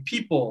again, like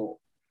people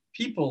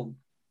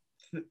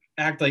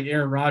act like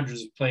Aaron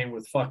Rodgers is playing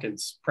with fucking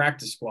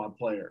practice squad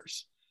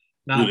players.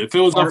 Dude, if it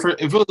was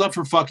up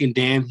for fucking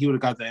Dan, he would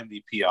have got the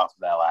MVP off of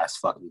that last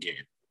fucking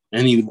game,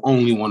 and he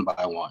only won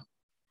by 1.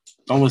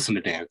 Don't listen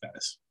to Dan,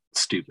 guys.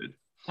 It's stupid.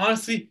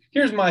 Honestly,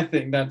 here's my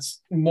thing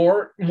that's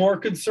more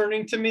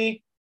concerning to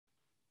me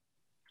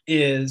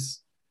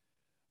is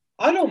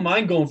I don't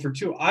mind going for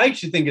 2. I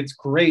actually think it's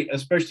great,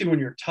 especially when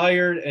you're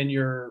tired and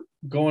you're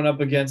going up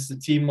against a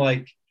team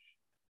like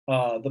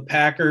the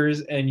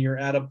Packers and you're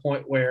at a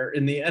point where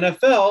in the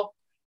NFL,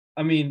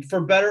 I mean,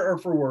 for better or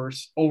for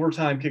worse,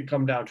 overtime can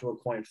come down to a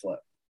coin flip.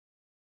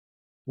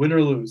 Win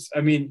or lose.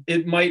 I mean,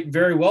 it might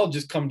very well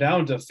just come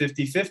down to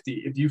 50-50.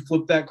 If you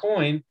flip that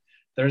coin,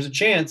 there's a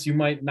chance you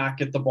might not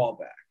get the ball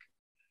back.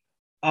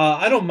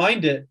 I don't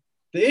mind it.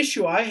 The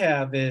issue I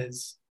have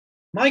is,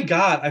 my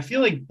God, I feel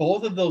like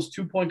both of those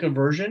 2-point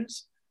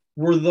conversions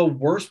were the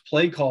worst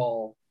play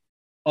call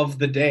of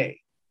the day.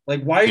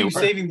 Like, why are you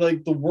saving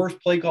like the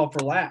worst play call for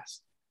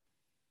last?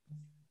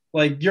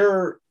 Like,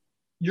 you're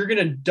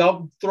gonna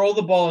throw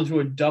the ball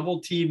into a double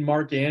team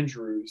Mark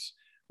Andrews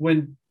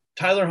when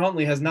Tyler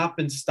Huntley has not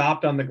been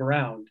stopped on the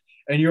ground,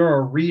 and you're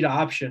a read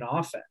option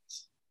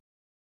offense.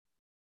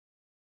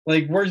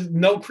 Like, where's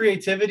no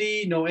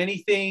creativity, no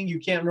anything.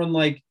 You can't run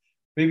like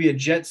maybe a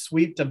jet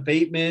sweep to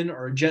Bateman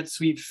or a jet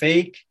sweep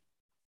fake.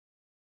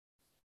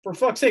 For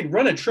fuck's sake,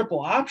 run a triple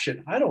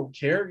option. I don't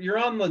care. You're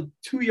on the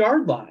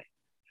 2-yard line.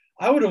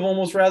 I would have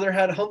almost rather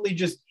had Huntley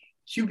just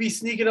QB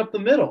sneaking up the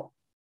middle.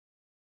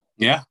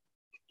 Yeah.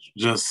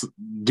 Just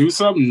do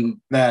something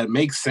that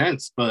makes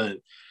sense. But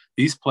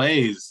these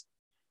plays,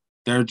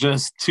 they're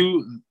just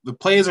the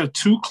plays are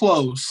too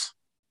close,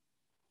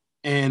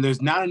 and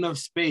there's not enough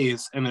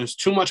space, and there's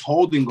too much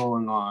holding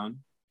going on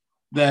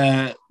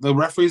that the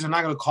referees are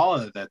not going to call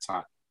it at that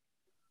time.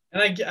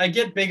 And I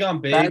get big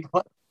on big.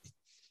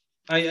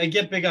 I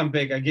get big on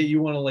big. I get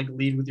you want to like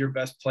lead with your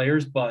best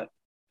players, but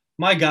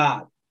my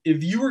God,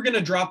 if you were going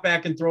to drop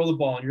back and throw the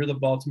ball and you're the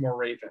Baltimore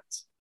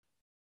Ravens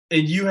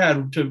and you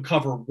had to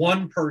cover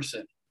one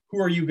person,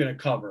 who are you going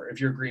to cover if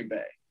you're Green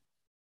Bay?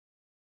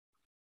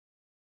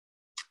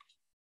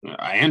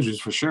 Andrews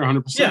for sure,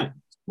 100%. Yeah,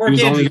 Mark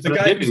Andrews,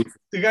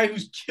 the guy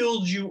who's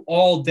killed you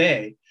all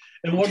day.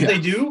 And what did they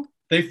do?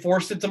 They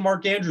forced it to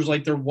Mark Andrews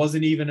like there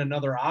wasn't even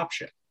another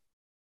option.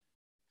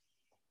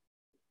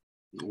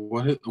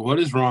 What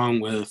is wrong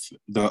with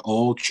the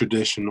old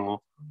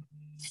traditional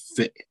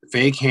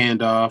fake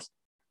handoff,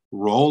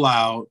 roll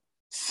out,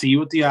 see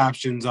what the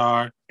options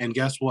are, and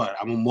guess what?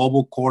 I'm a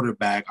mobile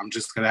quarterback. I'm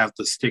just going to have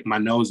to stick my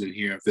nose in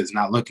here if it's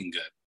not looking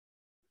good.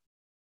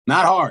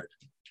 Not hard.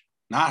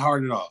 Not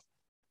hard at all.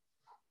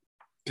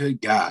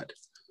 Good God.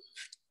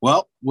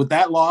 Well, with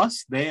that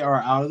loss, they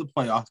are out of the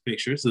playoff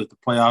picture. So if the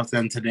playoffs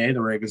end today,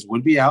 the Ravens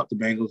would be out. The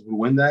Bengals would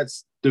win that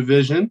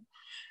division.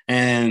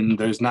 And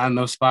there's not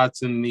enough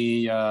spots in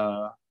the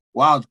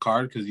wild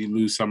card because you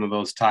lose some of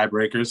those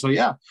tiebreakers. So,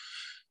 yeah,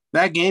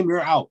 that game,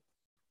 you're out.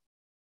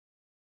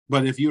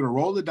 But if you were to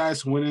roll the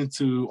dice and went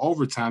into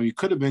overtime, you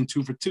could have been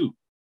 2 for 2.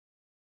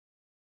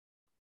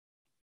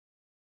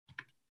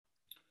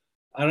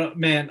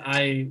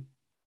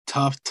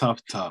 Tough.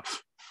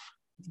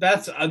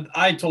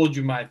 I told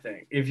you my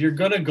thing. If you're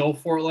gonna go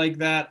for it like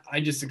that,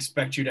 I just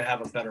expect you to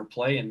have a better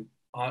play in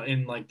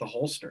like the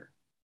holster.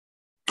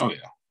 Oh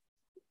yeah,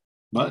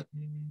 but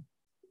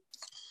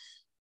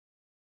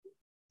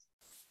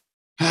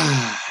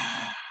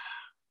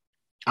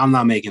I'm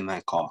not making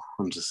that call.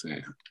 I'm just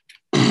saying.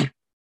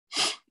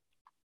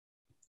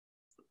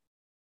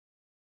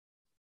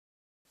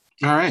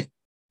 All right,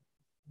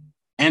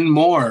 and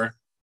more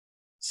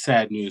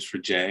sad news for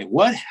Jay.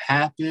 What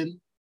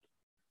happened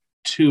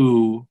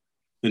to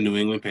the New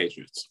England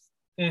Patriots?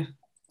 I'm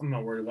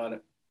not worried about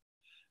it.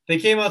 They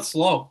came out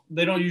slow.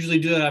 They don't usually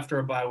do that after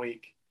a bye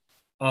week.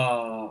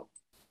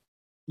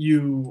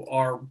 You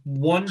are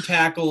one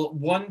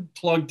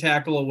plug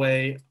tackle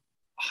away.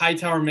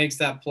 Hightower makes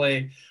that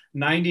play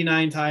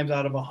 99 times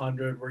out of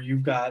 100 where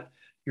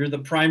you're the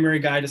primary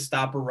guy to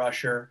stop a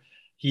rusher.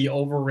 He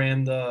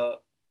overran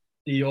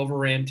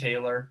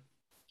Taylor.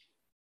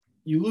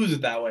 You lose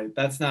it that way.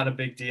 That's not a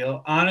big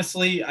deal.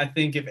 Honestly, I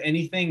think if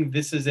anything,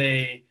 this is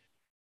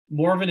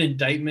more of an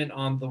indictment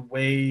on the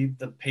way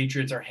the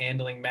Patriots are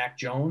handling Mac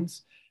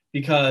Jones,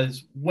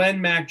 because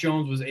when Mac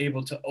Jones was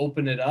able to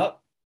open it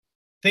up,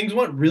 things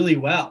went really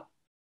well.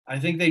 I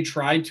think they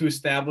tried to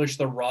establish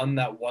the run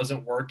that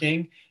wasn't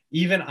working.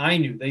 Even I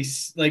knew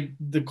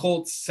the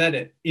Colts said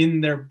it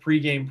in their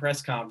pregame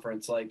press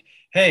conference, like,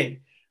 hey,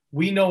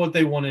 we know what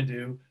they want to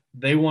do.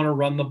 They want to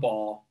run the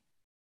ball,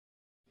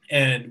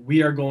 and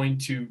we are going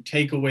to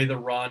take away the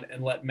run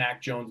and let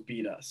Mac Jones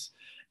beat us.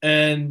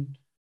 And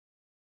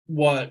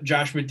what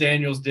Josh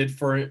McDaniels did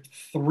for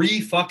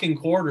 3 fucking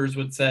quarters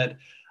was said,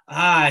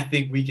 I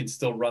think we can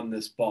still run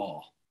this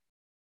ball.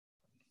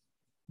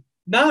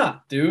 Nah,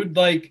 dude.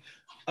 Like,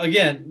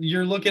 again,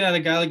 you're looking at a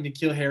guy like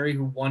N'Keal Harry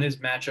who won his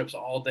matchups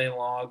all day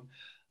long.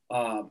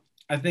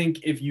 I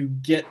think if you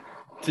get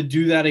to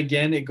do that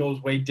again, it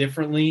goes way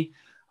differently.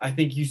 I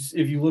think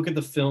if you look at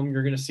the film,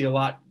 you're going to see a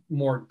lot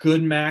more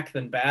good Mac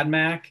than bad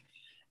Mac.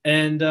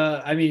 And,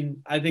 I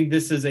think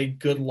this is a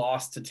good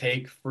loss to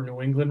take for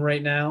New England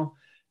right now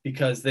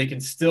because they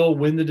can still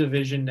win the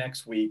division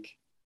next week.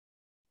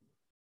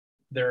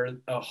 They're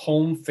a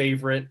home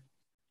favorite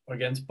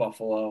against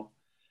Buffalo.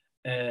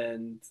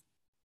 And,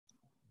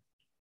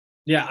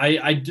 yeah,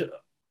 I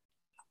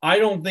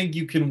don't think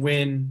you can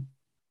win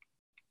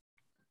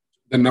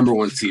the number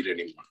 1 seed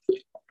anymore.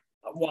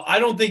 Well, I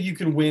don't think you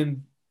can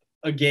win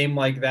a game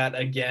like that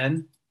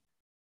again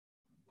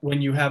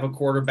when you have a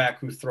quarterback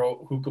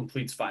who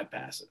completes 5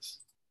 passes.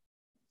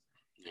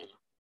 Yeah.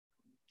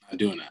 Not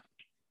doing that.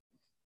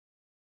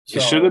 So,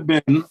 it should have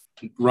been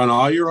run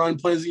all your run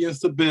plays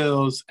against the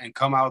Bills and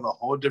come out with a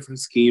whole different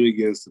scheme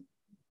against the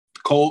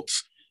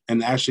Colts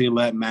and actually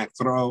let Mac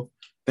throw.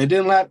 They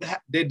didn't let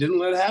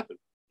it happen.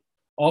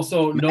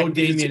 Also, no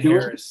Damian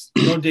Harris.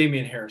 No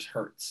Damian Harris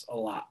hurts a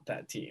lot,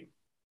 that team.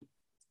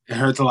 It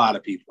hurts a lot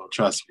of people,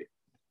 trust me.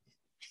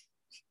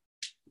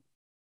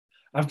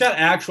 I've got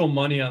actual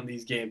money on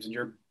these games, and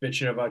you're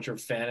bitching about your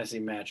fantasy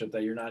matchup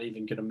that you're not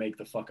even going to make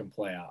the fucking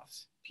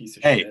playoffs. Piece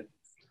of shit.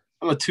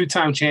 I'm a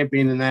 2-time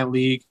champion in that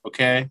league,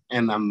 okay?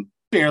 And I'm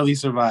barely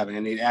surviving. I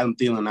need Adam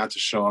Thielen not to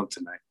show up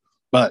tonight.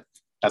 But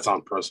that's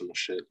on personal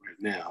shit right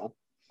now.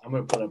 I'm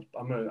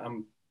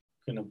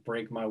gonna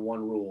break my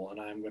one rule, and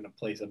I'm gonna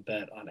place a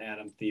bet on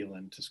Adam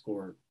Thielen to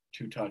score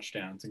 2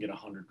 touchdowns and get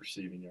 100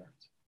 receiving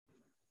yards.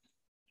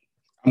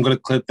 I'm gonna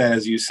clip that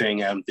as you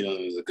saying Adam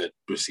Thielen is a good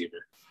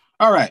receiver.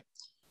 All right.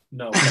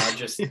 No, God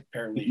just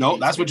apparently no,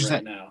 that's what you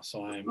said now.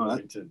 So I'm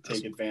going to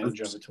take advantage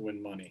of it to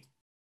win money.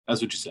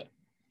 That's what you said.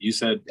 You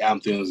said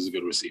Adam Thielen is a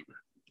good receiver.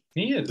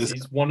 He is.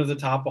 He's one of the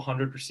top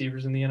 100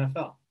 receivers in the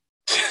NFL.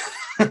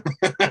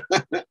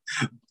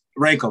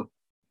 Rank him.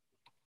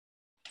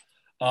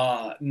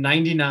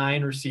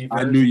 99 receivers.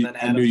 I knew you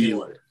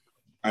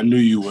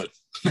would.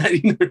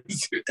 99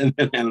 and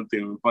then Adam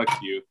Thielen. Fuck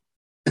you.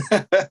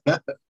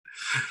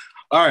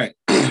 All right.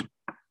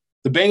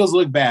 The Bengals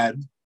look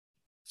bad.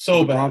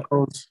 So bad.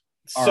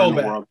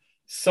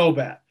 So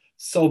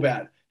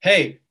bad.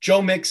 Hey,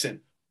 Joe Mixon,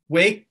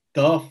 wake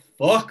the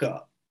fuck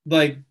up.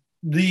 Like,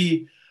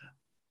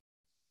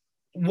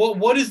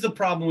 what is the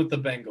problem with the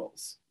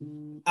Bengals?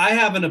 I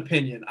have an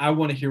opinion. I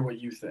want to hear what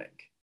you think.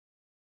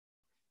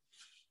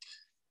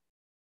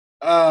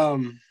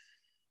 Because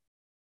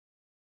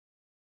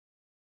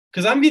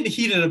I'm getting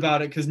heated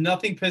about it because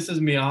nothing pisses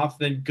me off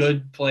than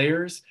good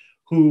players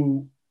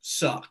who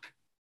suck,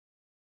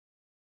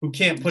 who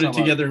can't put it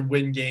together and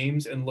win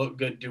games and look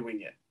good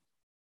doing it.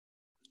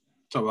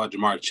 Talking about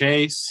Jamar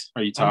Chase?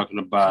 Are you talking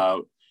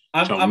about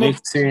Joe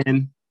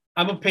Mixon?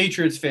 I'm a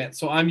Patriots fan,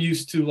 so I'm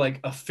used to like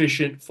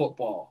efficient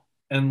football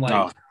and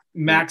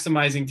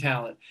maximizing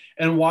talent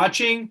and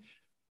watching.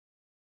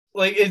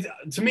 Like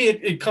to me,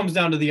 it comes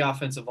down to the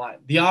offensive line.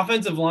 The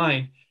offensive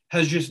line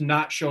has just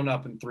not shown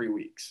up in 3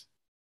 weeks.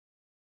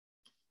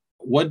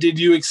 What did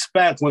you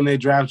expect when they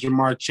drafted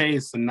Jamar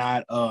Chase and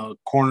not a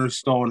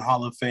cornerstone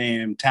Hall of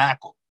Fame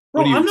tackle?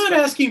 Bro, I'm not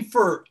asking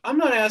for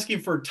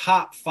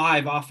top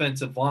 5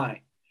 offensive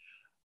line.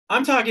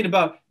 I'm talking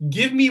about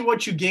give me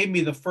what you gave me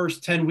the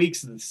first 10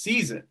 weeks of the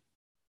season.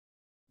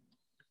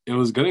 It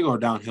was going to go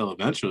downhill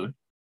eventually.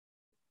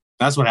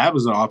 That's what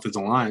happens with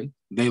offensive line.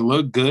 They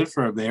look good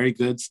for a very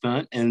good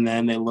stunt, and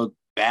then they look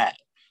bad.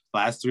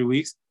 Last 3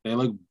 weeks, they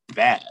look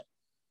bad.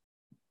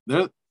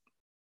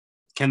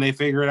 Can they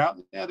figure it out?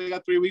 Yeah, they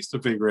got 3 weeks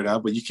to figure it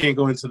out, but you can't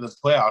go into the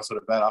playoffs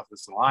with a bad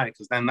offensive line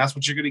because then that's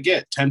what you're going to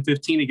get.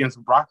 10-15 against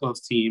the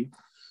Broncos team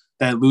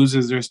that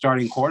loses their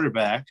starting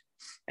quarterback,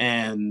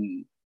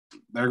 and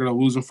they're going to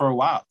lose him for a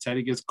while.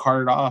 Teddy gets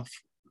carted off,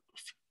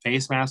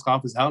 face mask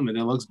off his helmet.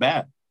 It looks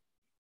bad.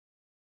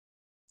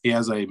 He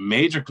has a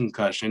major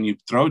concussion. You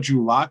throw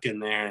Drew Lock in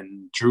there,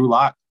 and Drew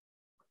Lock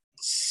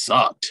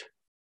sucked.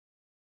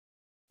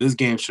 This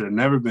game should have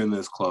never been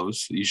this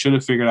close. You should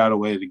have figured out a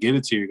way to get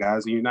it to your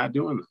guys, and you're not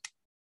doing it.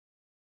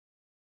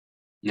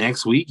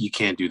 Next week, you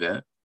can't do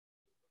that.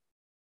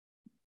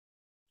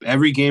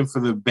 Every game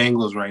for the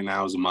Bengals right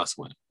now is a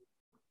must-win.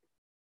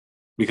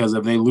 Because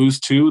if they lose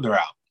 2, they're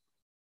out.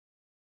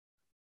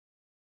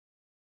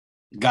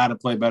 Got to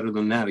play better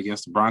than that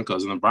against the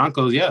Broncos. And the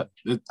Broncos, yeah,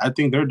 I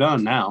think they're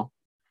done now.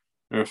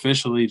 They're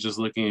officially just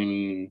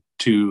looking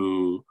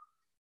to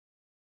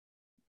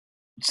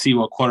see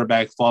what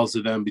quarterback falls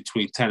to them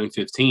between 10 and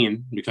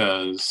 15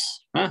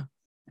 because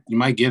you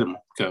might get him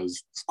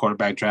because this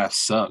quarterback draft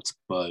sucks,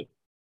 but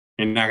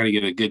you're not going to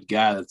get a good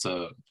guy that's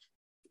a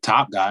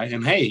top guy.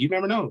 And, hey, you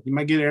never know. You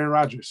might get Aaron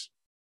Rodgers.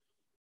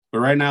 But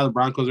right now, the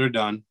Broncos are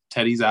done.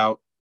 Teddy's out.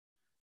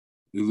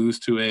 We lose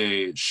to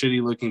a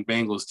shitty-looking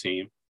Bengals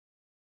team.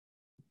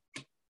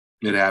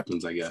 It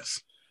happens, I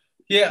guess.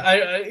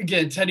 Yeah,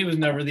 again, Teddy was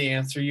never the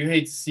answer. You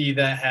hate to see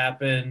that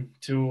happen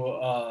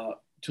to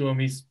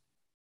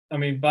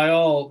him. By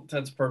all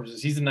intents and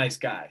purposes, he's a nice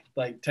guy.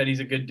 Like,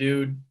 Teddy's a good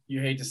dude.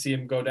 You hate to see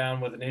him go down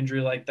with an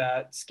injury like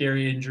that.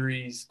 Scary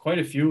injuries, quite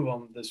a few of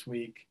them this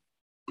week.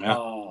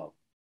 Yeah.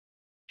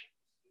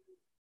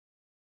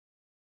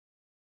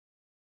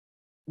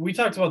 We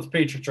talked about the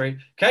Patriots, right?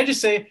 Can I just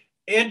say,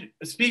 and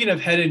speaking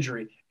of head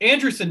injury,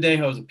 Andrew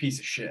Sendejo is a piece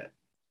of shit.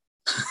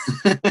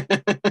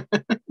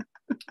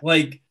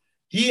 Like,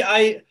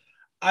 I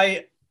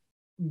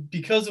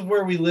because of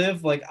where we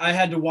live, like, I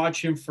had to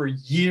watch him for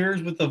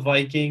years with the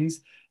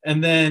Vikings,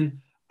 and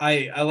then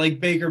I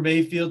like Baker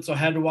Mayfield, so I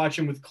had to watch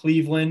him with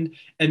Cleveland,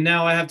 and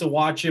now I have to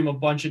watch him a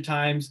bunch of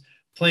times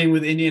playing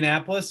with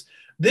Indianapolis.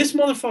 This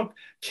motherfucker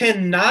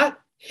cannot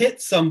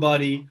hit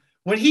somebody.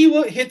 When he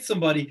hits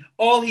somebody,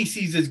 all he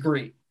sees is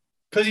green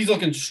because he's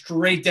looking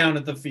straight down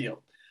at the field.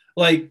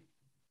 Like,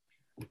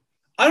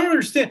 I don't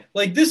understand.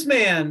 Like, this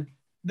man,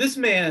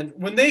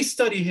 when they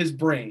study his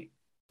brain,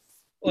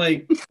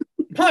 like,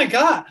 my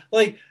God,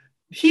 like,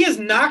 he has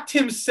knocked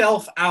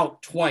himself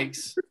out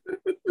twice.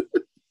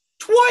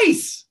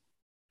 Twice!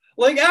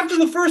 Like, after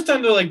the first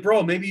time, they're like,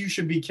 bro, maybe you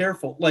should be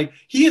careful. Like,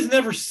 he has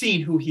never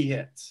seen who he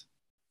hits.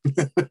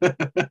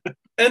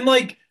 And,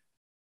 like,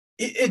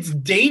 it's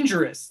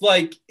dangerous.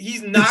 Like,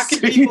 he's knocking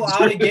people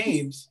out of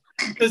games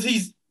because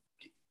he's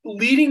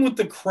leading with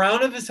the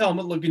crown of his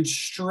helmet, looking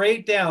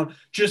straight down,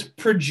 just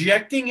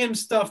projecting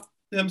himself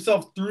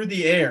through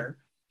the air.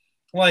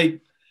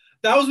 Like,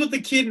 that was what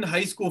the kid in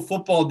high school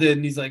football did.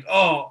 And he's like,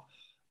 oh,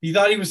 he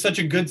thought he was such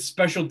a good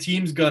special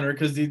teams gunner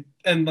because the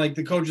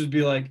coaches would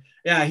be like,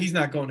 yeah, he's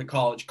not going to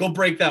college. Go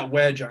break that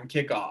wedge on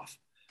kickoff.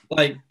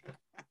 Like,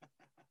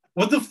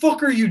 what the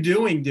fuck are you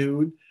doing,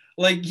 dude?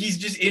 Like, he's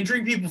just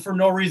injuring people for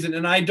no reason.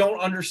 And I don't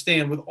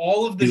understand with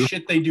all of the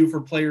shit they do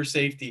for player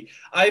safety.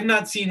 I have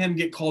not seen him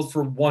get called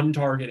for one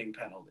targeting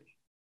penalty.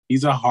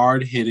 He's a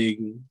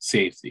hard-hitting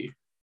safety.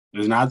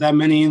 There's not that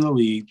many in the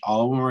league.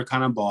 All of them are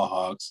kind of ball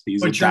hogs.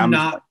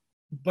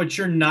 But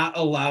you're not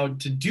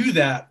allowed to do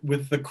that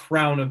with the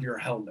crown of your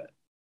helmet.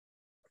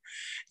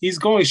 He's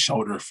going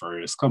shoulder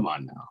first. Come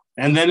on now.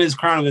 And then his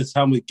crown of his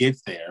helmet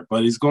gets there,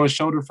 but he's going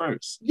shoulder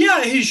first.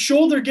 Yeah, his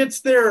shoulder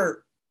gets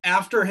there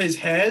after his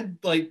head,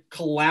 like,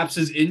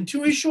 collapses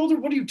into his shoulder.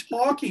 What are you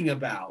talking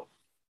about?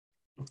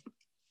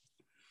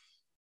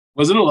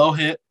 Was it a low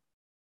hit?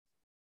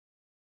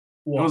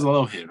 What? It was a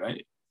low hit,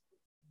 right?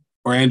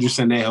 Or Andrew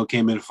Sendejo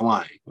came in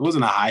flying. It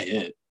wasn't a high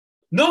hit.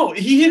 No,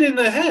 he hit in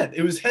the head.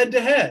 It was head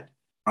to head.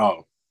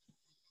 Oh.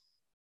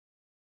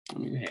 I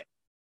mean, hey.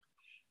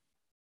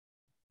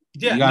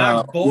 Yeah,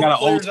 knocked both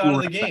players out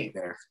of the game.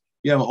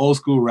 You have an old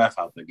school ref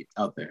out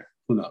there.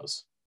 Who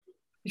knows?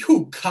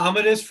 Who,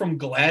 Commodus from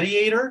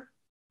Gladiator?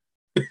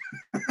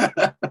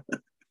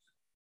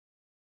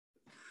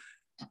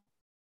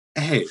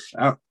 Hey,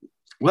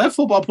 let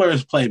football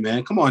players play,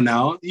 man. Come on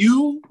now.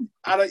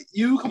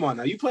 Come on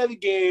now. You play the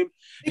game.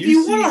 If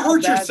you want to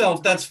hurt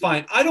yourself, that's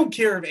fine. I don't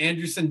care if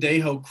Andrew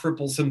Sendejo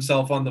cripples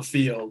himself on the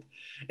field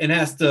and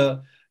has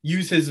to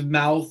use his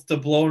mouth to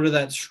blow into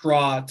that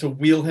straw to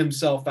wheel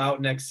himself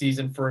out next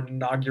season for an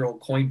inaugural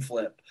coin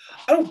flip.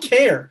 I don't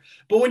care.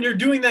 But when you're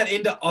doing that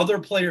into other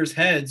players'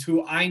 heads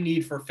who I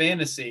need for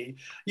fantasy,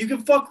 you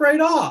can fuck right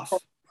off.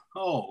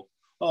 Oh,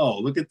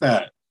 look at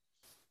that.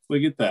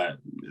 Look at that.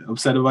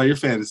 Upset about your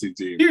fantasy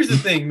team. Here's the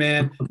thing,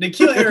 man.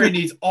 N'Keal Harry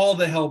needs all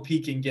the help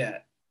he can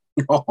get.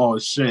 Oh,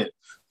 shit.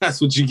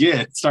 That's what you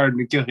get,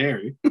 starting N'Keal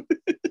Harry.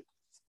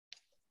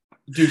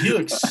 Dude, he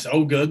looks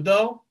so good,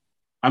 though.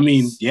 I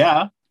mean,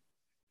 yeah.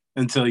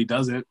 Until he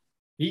doesn't.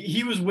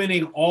 He was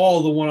winning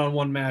all the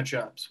one-on-one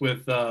matchups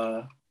with,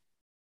 I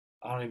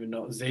don't even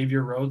know,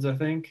 Xavier Rhodes, I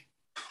think.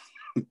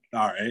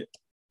 All right.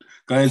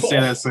 Go ahead and say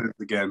that sentence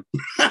again.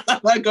 Go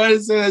ahead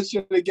and say that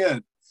shit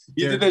again.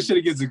 You did that shit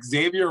against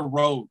Xavier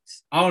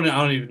Rhodes. I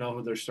don't even know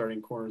who their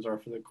starting corners are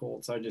for the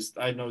Colts.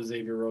 I know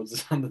Xavier Rhodes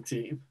is on the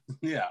team.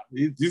 Yeah,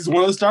 he's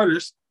one of the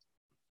starters.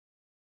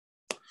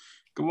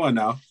 Come on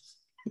now.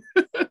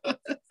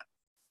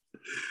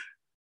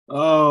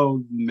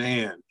 Oh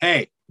man.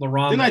 Hey,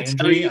 LaRon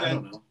Landry, I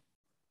don't know.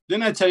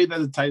 Didn't I tell you that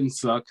the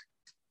Titans suck?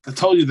 I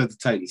told you that the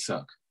Titans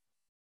suck.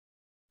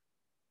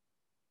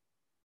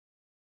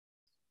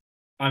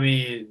 I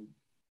mean,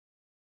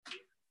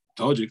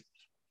 told you.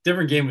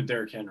 Different game with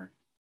Derrick Henry.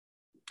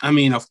 I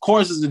mean, of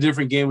course it's a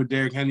different game with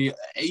Derrick Henry.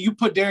 You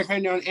put Derrick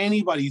Henry on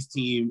anybody's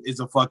team,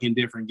 it's a fucking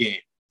different game.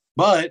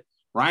 But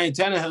Ryan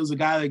Tannehill is a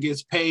guy that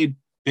gets paid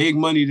big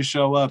money to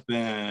show up,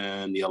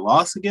 and you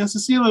lost against the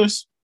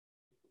Steelers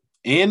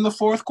in the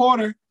fourth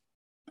quarter.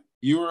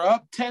 You were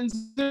up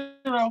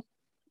 10-0.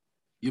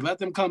 You let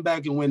them come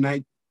back and win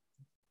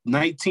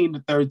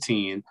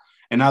 19-13,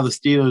 and now the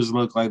Steelers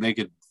look like they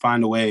could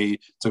find a way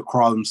to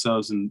crawl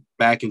themselves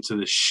back into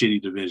the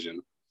shitty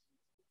division.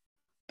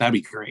 That'd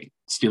be great.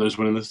 Steelers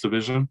winning this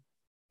division.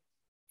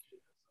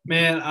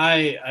 Man,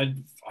 I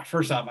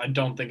first off, I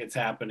don't think it's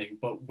happening,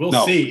 but we'll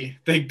No, see.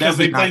 Because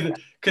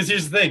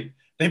here's the thing,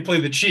 they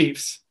play the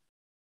Chiefs.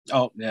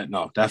 Oh yeah,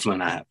 no, definitely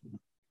not happening.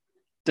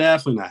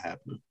 Definitely not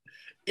happening.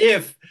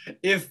 If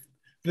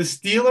the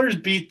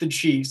Steelers beat the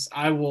Chiefs,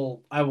 I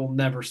will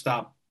never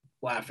stop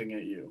laughing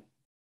at you.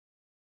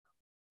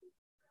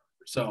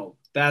 So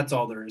that's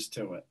all there is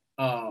to it.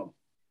 And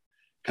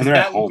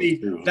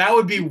that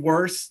would be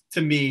worse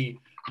to me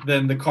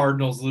than the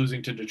Cardinals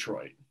losing to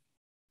Detroit.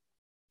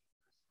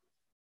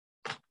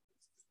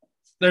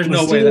 There's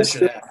no way that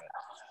should happen.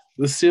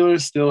 The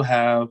Steelers still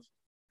have.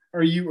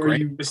 Are you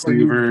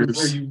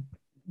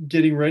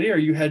getting ready? Are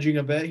you hedging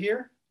a bet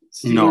here?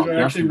 Steelers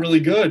are actually really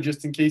good,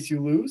 just in case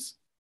you lose.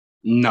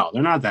 No,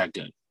 they're not that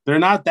good. They're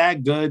not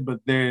that good, but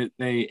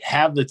they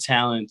have the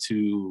talent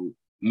to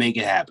make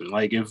it happen.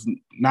 Like if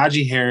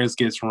Najee Harris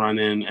gets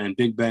running and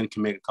Big Ben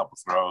can make a couple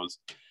throws,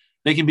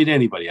 they can beat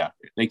anybody out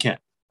there. They can.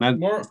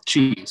 Not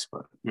Chiefs,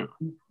 but you know.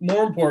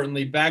 More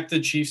importantly, back to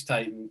Steelers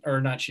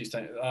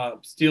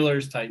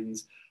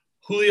Titans.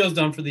 Julio's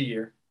done for the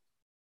year.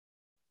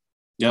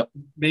 Yep.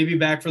 Maybe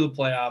back for the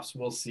playoffs.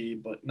 We'll see,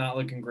 but not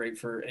looking great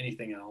for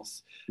anything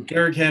else.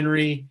 Derrick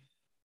Henry,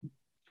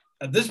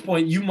 at this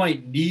point, you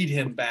might need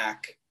him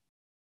back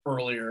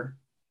earlier.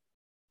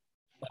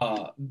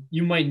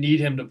 You might need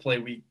him to play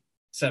week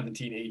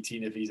 17,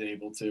 18 if he's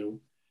able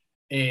to.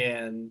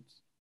 And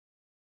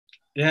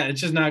yeah,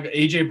 it's just not –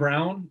 A.J.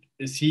 Brown,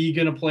 is he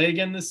going to play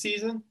again this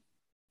season?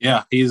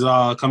 Yeah, he's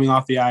coming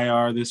off the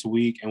IR this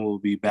week and will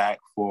be back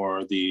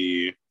for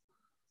the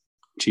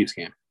Chiefs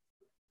game.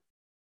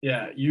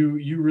 Yeah,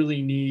 you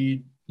really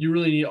need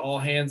all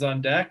hands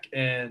on deck,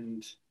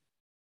 and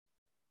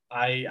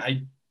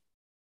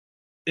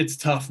it's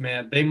tough,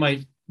 man. They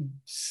might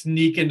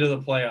sneak into the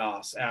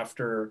playoffs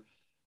after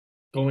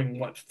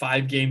going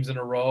 5 games in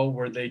a row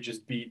where they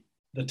just beat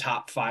the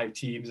top 5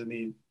 teams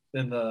in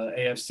the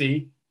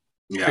AFC.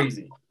 Yeah.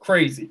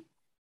 Crazy.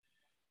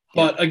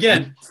 But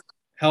again,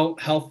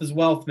 health is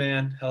wealth,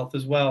 man. Health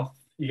is wealth.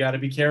 You got to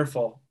be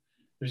careful.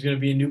 There's going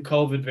to be a new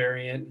COVID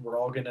variant. We're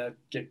all going to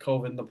get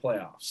COVID in the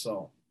playoffs.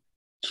 So,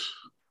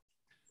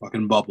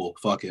 fucking bubble.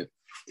 Fuck it.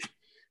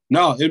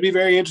 No, it'd be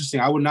very interesting.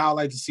 I would not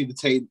like to see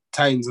the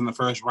Titans in the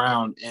first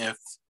round if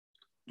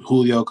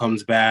Julio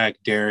comes back.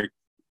 Derek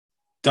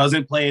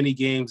doesn't play any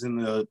games in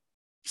the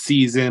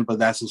season, but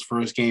that's his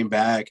first game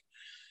back.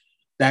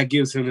 That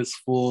gives him his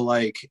full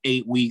 8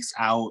 weeks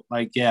out.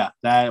 Yeah,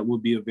 that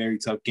would be a very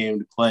tough game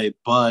to play.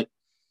 But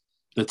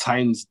the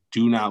Titans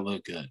do not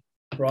look good.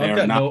 Bro, they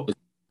are not good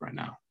right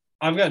now.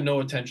 I've got no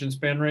attention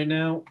span right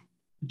now.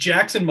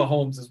 Jackson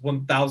Mahomes is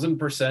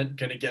 1,000%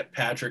 going to get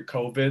Patrick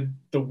COVID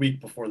the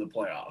week before the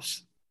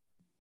playoffs.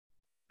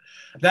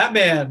 That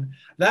man,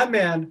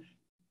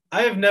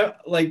 I have never,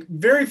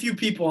 very few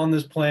people on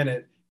this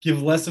planet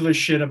give less of a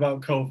shit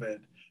about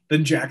COVID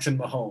than Jackson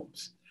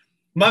Mahomes.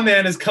 My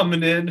man is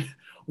coming in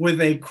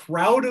with a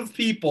crowd of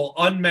people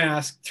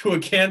unmasked to a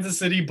Kansas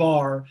City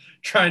bar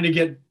trying to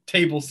get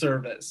table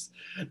service.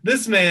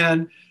 This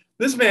man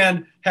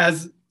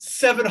has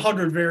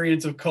 700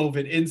 variants of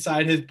COVID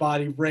inside his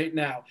body right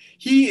now.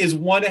 He is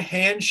one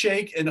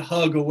handshake and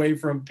hug away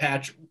from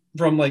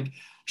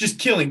just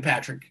killing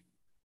Patrick.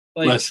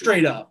 Listen,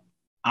 straight up.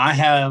 I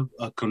have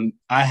a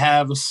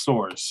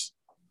source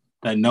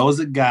that knows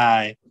a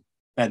guy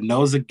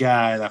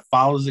that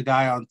follows a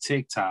guy on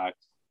TikTok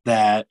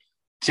that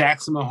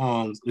Jackson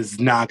Mahomes is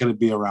not going to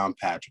be around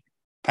Patrick.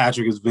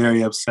 Patrick is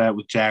very upset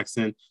with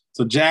Jackson.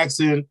 So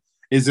Jackson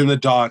is in the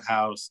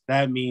doghouse.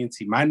 That means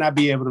he might not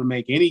be able to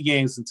make any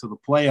games until the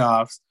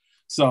playoffs.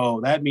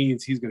 So that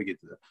means he's going to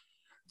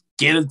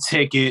get a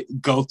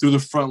ticket, go through the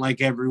front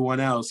like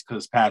everyone else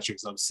because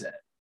Patrick's upset.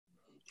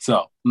 So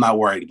I'm not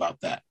worried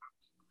about that.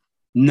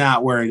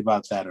 Not worried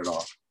about that at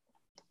all.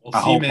 I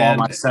hope all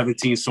my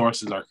 17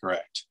 sources are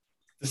correct.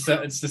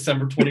 It's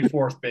December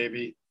 24th,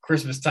 baby.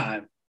 Christmas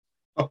time.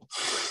 Oh.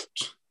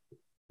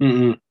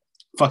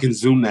 Fucking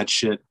Zoom that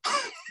shit.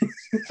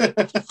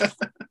 That's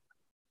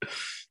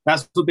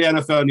what the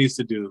NFL needs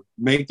to do.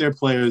 Make their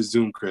players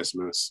Zoom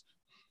Christmas.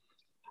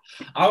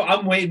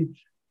 I'm waiting.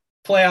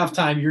 Playoff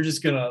time, you're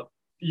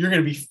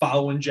gonna be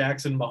following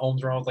Jackson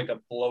Mahomes around with a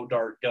blow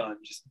dart gun.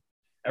 Just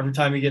every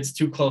time he gets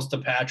too close to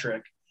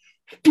Patrick.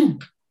 Boom.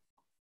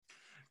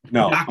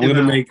 No, I'm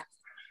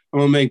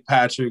gonna make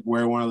Patrick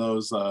wear one of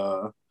those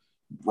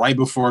right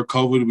before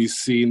COVID, we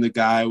seen the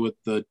guy with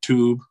the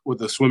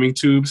swimming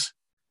tubes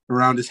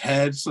around his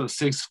head, so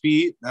 6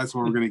 feet. That's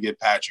what we're gonna get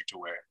Patrick to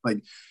wear.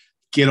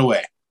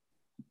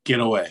 Get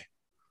away.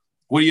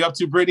 What are you up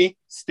to, Brittany?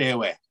 Stay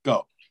away.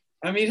 Go.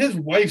 I mean, his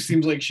wife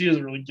seems like she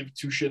doesn't really give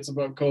 2 shits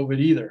about COVID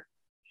either.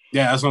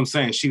 Yeah, that's what I'm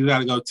saying. She's got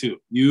to go too.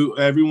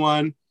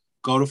 Everyone,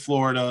 go to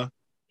Florida.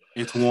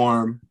 It's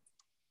warm.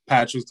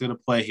 Patrick's gonna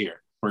play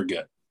here. We're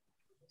good.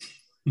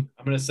 I'm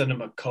gonna send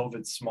him a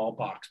COVID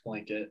smallpox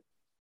blanket.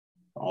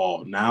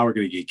 Oh, now we're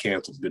going to get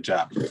canceled. Good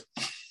job.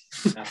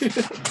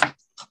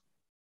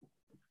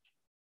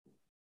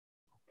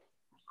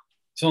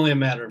 It's only a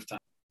matter of time.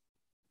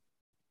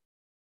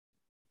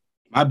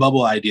 My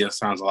bubble idea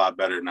sounds a lot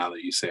better now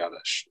that you say all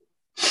that shit.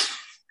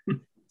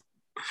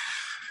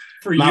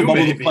 For Not you,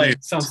 bubble the maybe. players.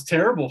 It sounds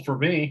terrible for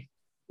me.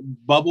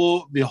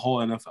 Bubble the whole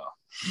NFL.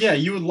 Yeah,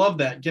 you would love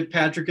that. Get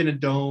Patrick in a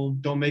dome.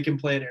 Don't make him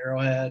play at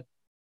Arrowhead.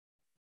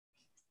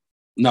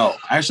 No,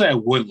 actually, I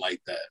wouldn't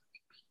like that.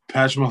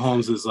 Patrick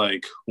Mahomes is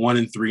like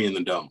 1-3 in the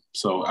dome,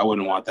 so I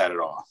wouldn't want that at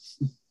all.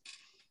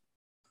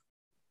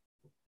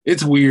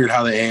 It's weird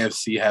how the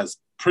AFC has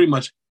pretty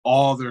much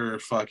all their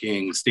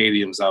fucking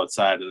stadiums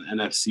outside, and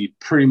the NFC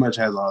pretty much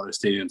has all their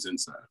stadiums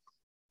inside.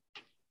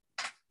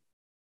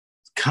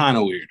 It's kind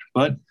of weird,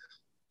 but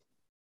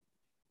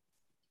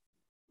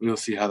we'll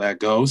see how that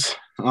goes.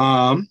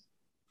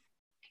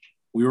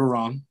 We were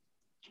wrong.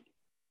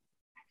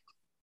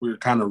 We were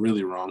kind of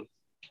really wrong.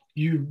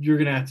 You're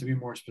gonna have to be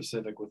more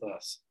specific with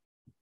us.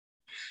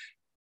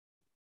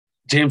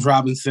 James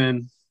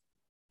Robinson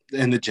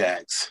and the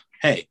Jags.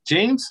 Hey,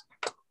 James,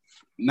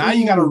 now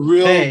you got a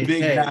real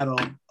big battle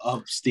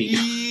of steam.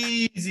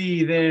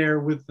 Easy there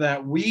with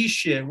that wee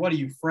shit. What are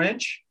you,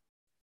 French?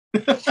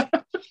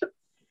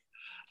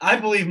 I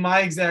believe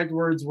my exact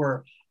words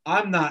were,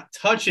 I'm not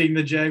touching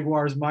the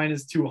Jaguars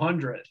minus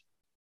 200.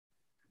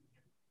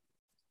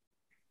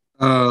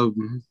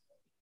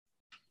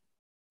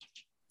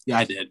 Yeah,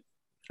 I did.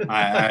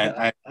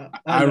 I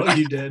know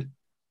you did.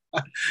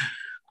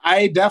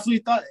 I definitely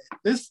thought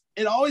this.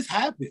 It always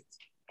happens,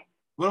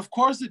 but of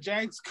course the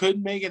Jags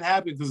couldn't make it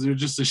happen because they're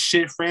just a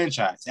shit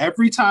franchise.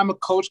 Every time a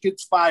coach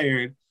gets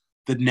fired,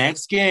 the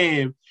next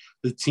game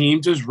the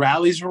team just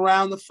rallies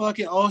around the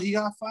fucking. Oh, he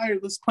got fired.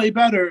 Let's play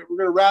better. We're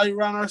gonna rally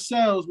around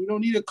ourselves. We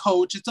don't need a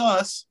coach. It's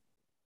us.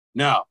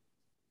 No,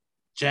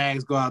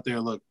 Jags go out there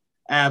and look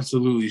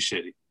absolutely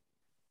shitty,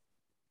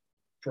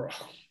 bro.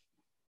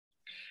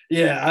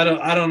 Yeah,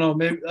 I don't know.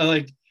 Maybe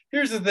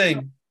here's the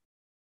thing.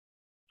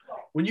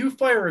 When you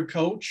fire a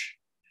coach,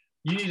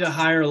 you need to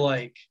hire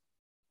like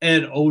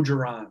Ed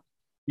Ogeron.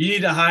 You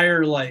need to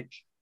hire like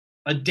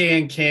a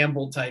Dan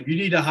Campbell type. You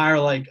need to hire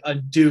like a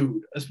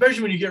dude,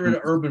 especially when you get rid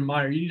of Urban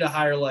Meyer. You need to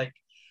hire like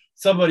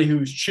somebody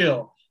who's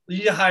chill. You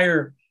need to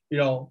hire,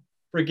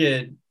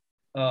 freaking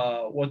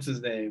what's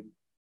his name?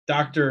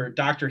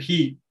 Dr.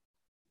 Heat.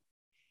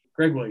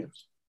 Greg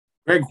Williams.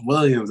 Greg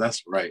Williams,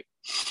 that's right.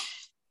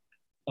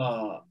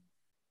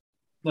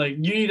 You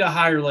need to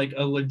hire like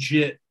a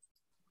legit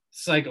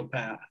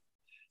psychopath.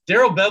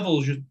 Darrell Bevell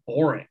is just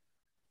boring.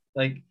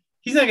 Like,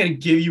 he's not going to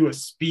give you a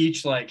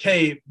speech like,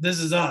 hey, this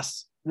is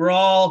us. We're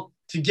all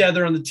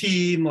together on the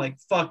team. Like,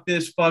 fuck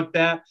this, fuck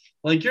that.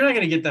 Like, you're not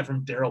going to get that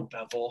from Darrell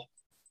Bevell.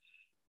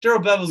 Darrell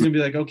Bevell's going to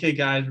be like, okay,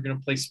 guys, we're going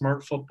to play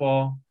smart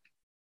football.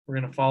 We're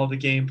going to follow the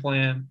game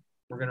plan.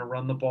 We're going to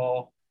run the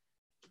ball.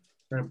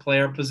 We're going to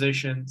play our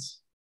positions.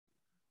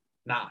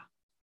 Nah.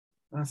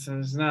 That's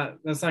not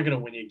going to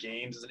win you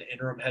games as an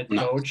interim head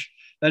coach.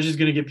 That's just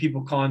going to get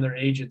people calling their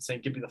agents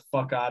saying, get me the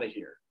fuck out of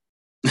here.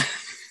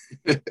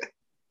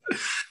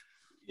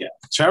 Yeah.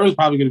 Trevor's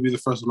probably going to be the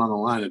first one on the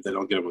line if they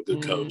don't get him a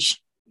good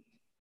coach.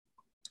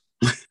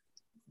 I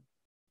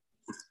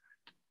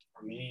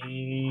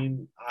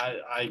mean,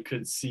 I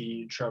could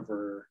see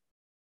Trevor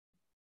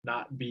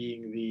not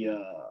being the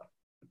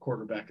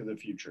quarterback of the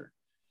future.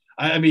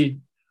 I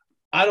mean,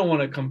 I don't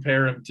want to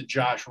compare him to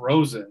Josh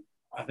Rosen.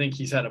 I think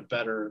he's had a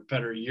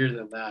better year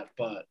than that,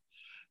 but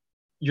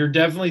you're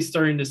definitely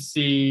starting to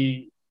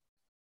see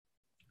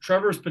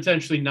Trevor's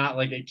potentially not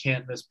like a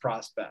can't miss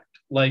prospect,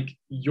 like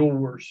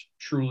yours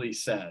truly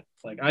said.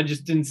 Like, I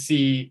just didn't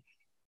see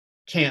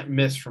can't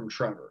miss from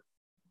Trevor.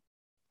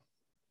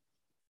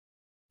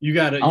 You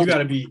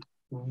gotta be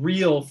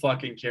real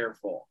fucking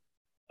careful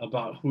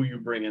about who you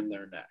bring in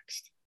there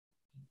next.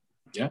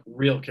 Yeah,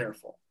 real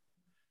careful.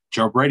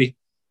 Joe Brady,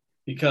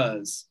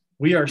 because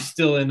we are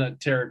still in a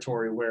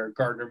territory where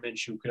Gardner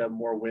Minshew could have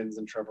more wins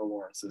than Trevor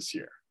Lawrence this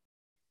year.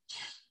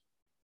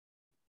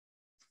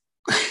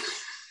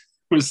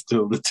 We're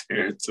still in the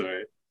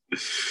territory.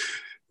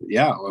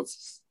 Yeah, well,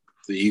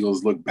 the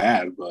Eagles look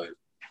bad, but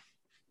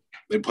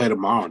they play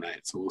tomorrow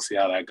night, so we'll see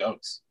how that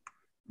goes.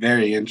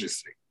 Very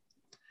interesting.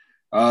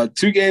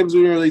 Two games we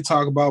didn't really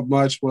talk about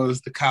much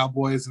was the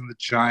Cowboys and the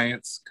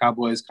Giants.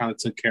 Cowboys kind of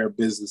took care of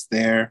business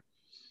there,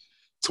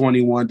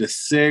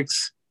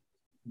 21-6.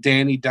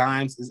 Danny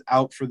Dimes is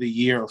out for the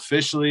year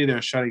officially.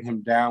 They're shutting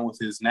him down with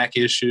his neck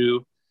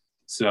issue.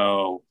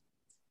 So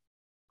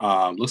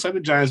looks like the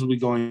Giants will be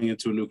going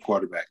into a new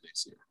quarterback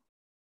next year.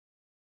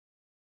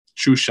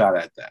 True shot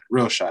at that.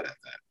 Real shot at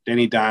that.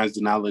 Danny Dimes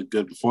did not look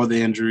good before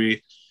the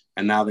injury.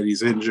 And now that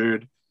he's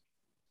injured,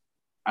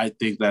 I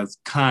think that's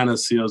kind of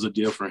seals a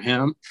deal for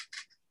him.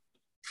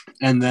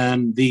 And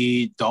then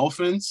the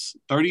Dolphins,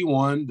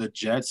 31, the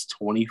Jets,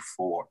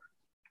 24.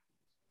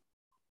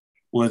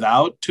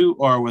 Without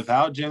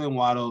Jalen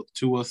Waddle,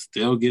 Tua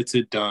still gets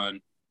it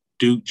done.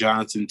 Duke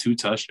Johnson, 2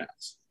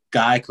 touchdowns.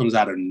 Guy comes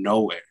out of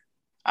nowhere.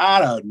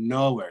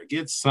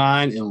 Gets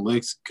signed and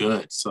looks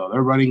good. So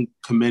their running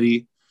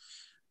committee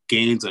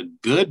gains a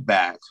good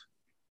back.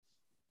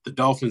 The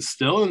Dolphins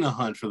still in the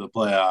hunt for the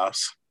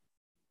playoffs.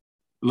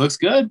 Looks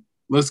good.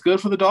 Looks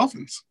good for the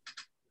Dolphins.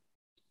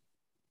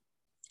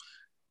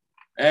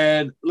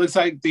 And looks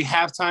like the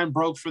halftime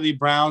broke for the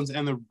Browns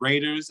and the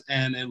Raiders,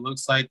 and it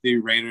looks like the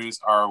Raiders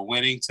are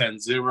winning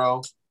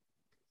 10-0.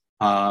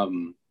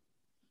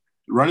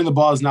 Running the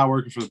ball is not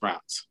working for the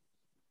Browns.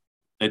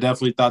 They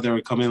definitely thought they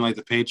would come in like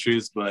the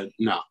Patriots, but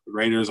no. The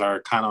Raiders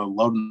are kind of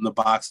loading the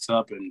box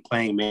up and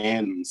playing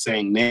man and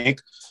saying, Nick,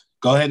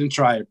 go ahead and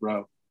try it,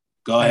 bro.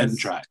 Go ahead and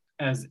try it.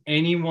 As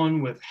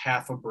anyone with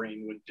half a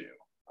brain would do,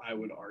 I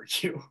would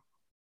argue.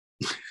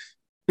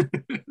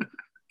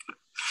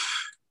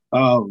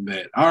 Oh,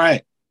 man. All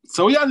right.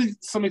 So we got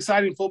some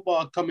exciting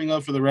football coming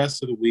up for the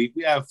rest of the week.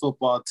 We have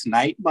football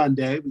tonight,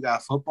 Monday. We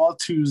got football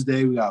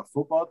Tuesday. We got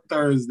football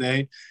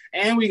Thursday.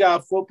 And we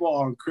got football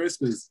on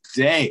Christmas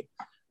Day.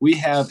 We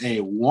have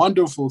a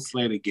wonderful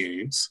slate of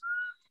games.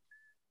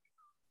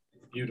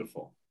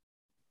 Beautiful.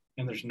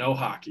 And there's no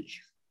hockey.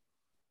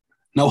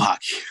 No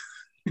hockey.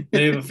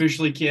 They've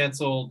officially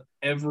canceled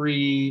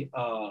every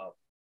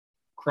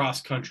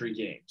cross-country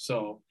game.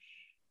 So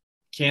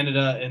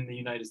Canada and the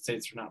United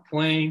States are not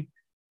playing.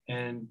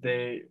 And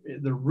the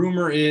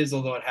rumor is,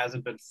 although it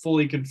hasn't been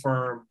fully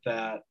confirmed,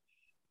 that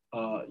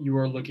you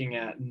are looking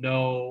at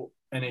no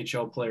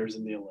NHL players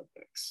in the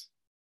Olympics.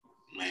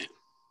 Man.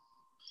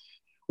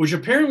 Which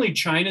apparently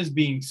China's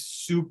being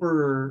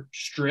super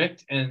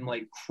strict and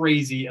like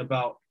crazy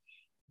about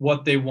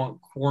what they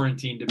want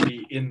quarantine to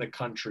be in the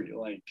country.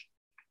 Like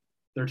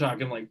they're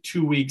talking like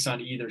 2 weeks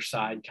on either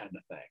side kind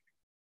of thing.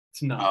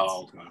 It's nuts.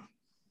 Oh, okay.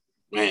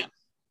 Man.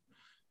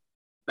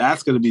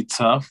 That's going to be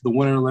tough. The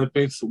Winter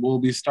Olympics will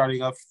be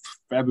starting up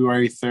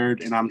February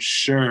 3rd, and I'm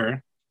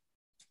sure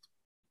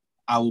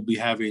I will be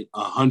having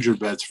 100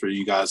 bets for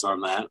you guys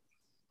on that.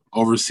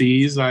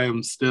 Overseas, I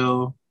am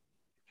still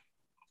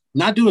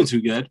not doing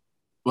too good,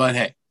 but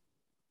hey,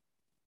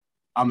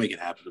 I'll make it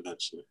happen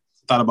eventually.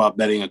 Thought about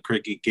betting a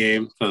cricket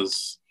game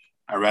because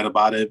I read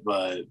about it,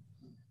 but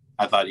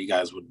I thought you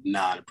guys would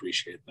not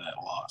appreciate that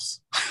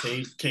loss.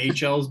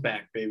 KHL's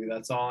back, baby.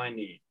 That's all I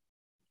need.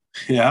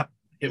 Yeah.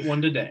 Hit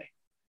one today.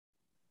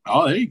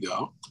 Oh, there you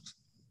go.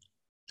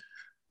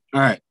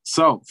 All right.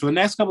 So for the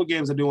next couple of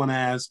games, I do want to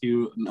ask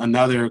you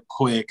another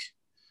quick.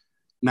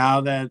 Now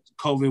that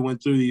COVID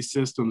went through these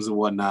systems and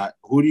whatnot,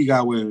 who do you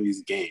got winning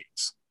these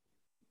games?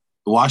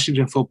 The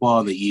Washington Football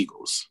and the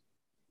Eagles.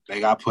 They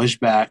got pushed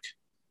back.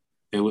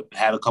 They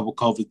had a couple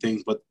COVID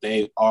things, but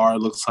they are,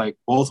 looks like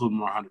both of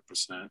them are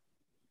 100%.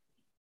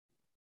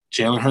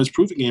 Jalen Hurts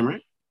prove a game,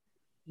 right?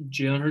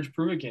 Jalen Hurts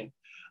prove a game.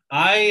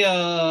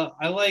 I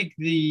like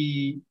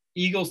the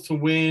Eagles to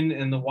win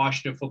and the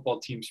Washington Football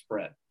team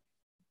spread.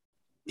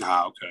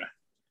 Ah, okay.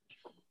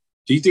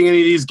 Do you think any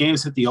of these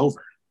games hit the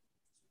over?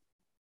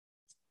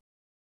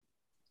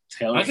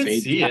 I can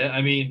see it.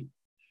 I mean,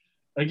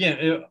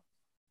 again,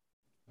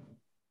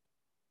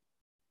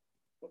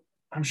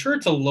 I'm sure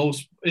it's a low.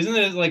 Isn't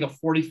it like a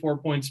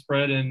 44-point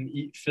spread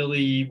in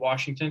Philly,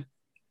 Washington?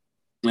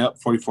 Yep,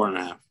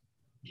 44.5.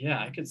 Yeah,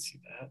 I could see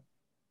that.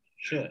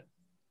 Shit.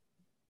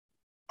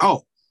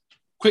 Oh,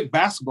 quick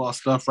basketball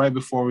stuff right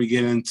before we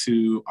get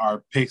into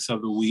our picks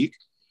of the week.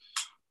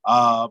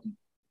 The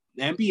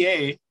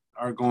NBA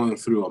are going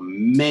through a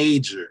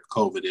major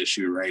COVID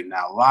issue right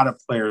now. A lot of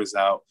players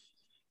out.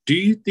 Do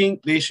you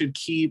think they should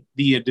keep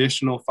the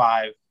additional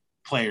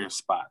 5-player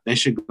spot? They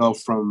should go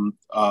from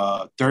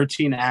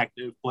 13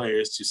 active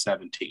players to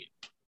 17.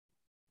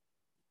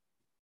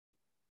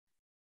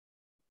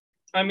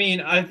 I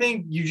mean, I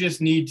think you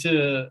just need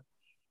to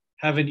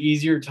have an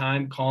easier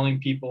time calling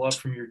people up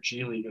from your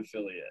G League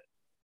affiliate.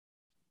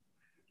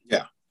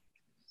 Yeah.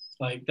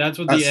 Like, that's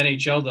what the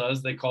NHL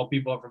does. They call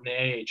people up from the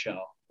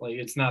AHL. Like,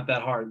 it's not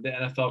that hard. The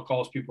NFL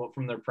calls people up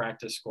from their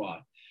practice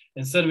squad.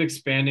 Instead of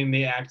expanding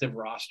the active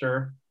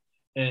roster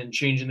and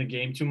changing the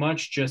game too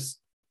much, just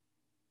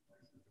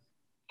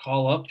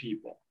call up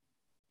people.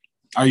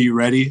 Are you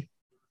ready?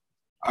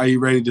 Are you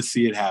ready to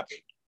see it happen?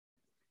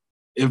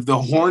 If the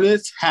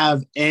Hornets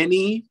have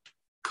any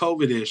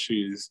COVID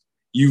issues,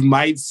 you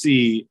might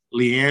see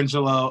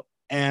LiAngelo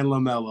and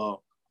LaMelo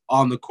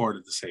on the court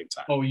at the same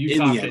time. Oh, you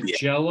talking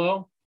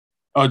Jello?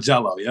 Oh,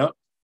 Jello, yep.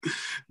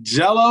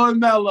 Jello and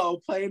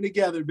Melo playing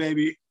together,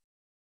 baby.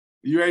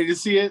 You ready to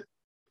see it?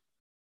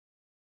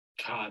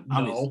 God,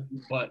 no,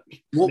 but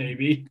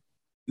maybe.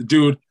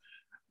 Dude,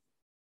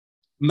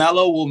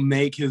 Melo will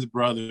make his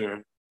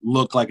brother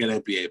look like an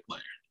NBA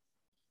player.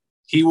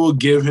 He will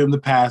give him the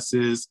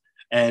passes,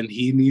 and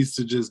he needs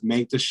to just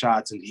make the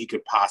shots, and he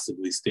could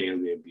possibly stay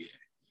in the NBA.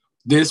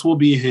 This will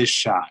be his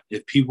shot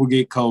if people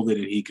get COVID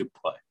and he could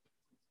play.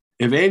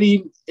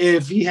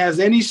 If he has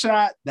any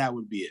shot, that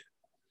would be it.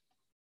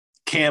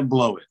 Can't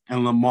blow it.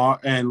 And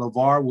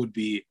LeVar would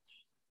be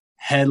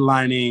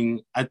headlining,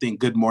 I think,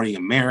 Good Morning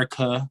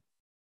America.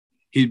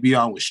 He'd be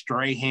on with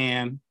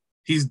Strahan.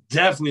 He's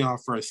definitely on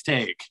First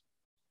Take.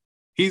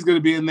 He's going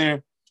to be in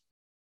there.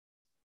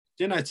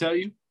 Didn't I tell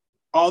you?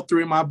 All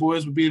 3 of my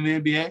boys would be in the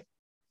NBA.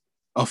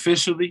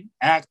 Officially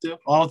active,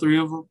 all 3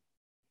 of them.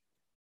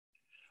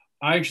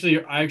 I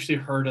actually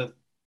heard of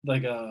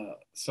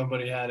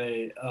somebody had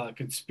a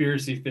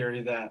conspiracy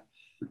theory that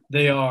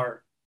they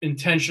are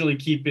intentionally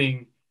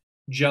keeping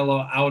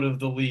Jello out of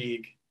the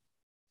league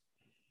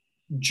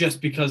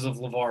just because of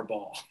LeVar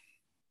Ball.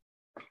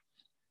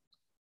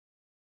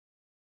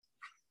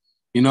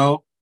 You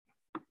know,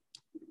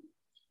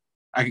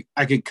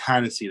 I could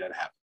kind of see that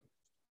happen.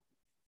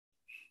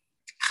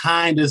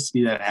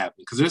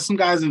 Because there's some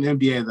guys in the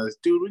NBA that's,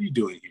 dude, what are you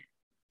doing here?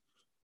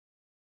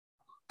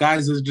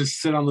 Guys that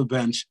just sit on the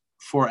bench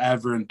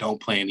forever and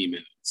don't play any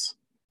minutes.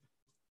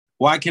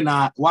 Why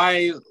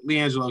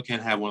LiAngelo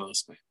can't have one of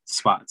those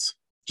spots?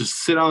 Just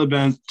sit on the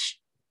bench,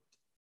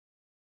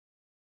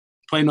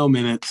 play no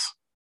minutes,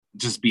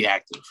 just be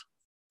active.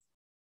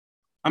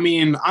 I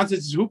mean,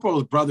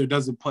 Antetokounmpo's brother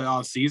doesn't play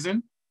all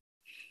season.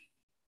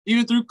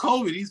 Even through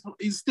COVID,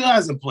 he still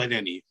hasn't played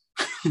any.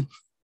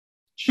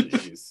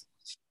 Jeez.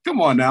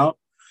 Come on now.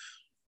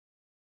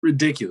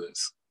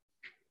 Ridiculous.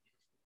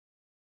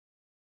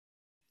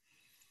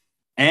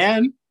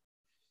 And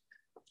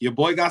your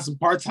boy got some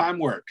part-time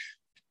work.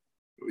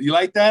 You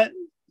like that?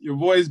 Your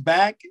boy's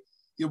back.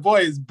 Your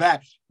boy is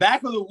back.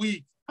 Back of the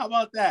week. How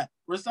about that?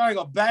 We're starting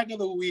a back of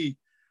the week.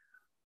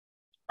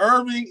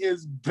 Irving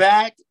is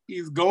back.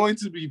 He's going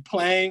to be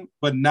playing,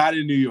 but not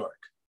in New York.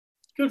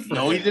 Good for him.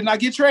 No, he did not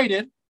get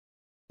traded.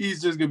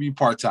 He's just going to be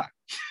part-time.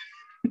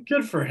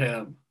 Good for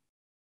him.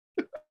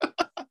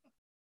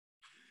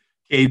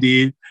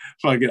 KD,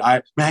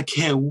 I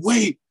can't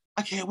wait.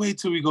 I can't wait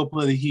till we go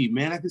play the Heat,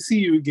 man. I can see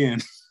you again.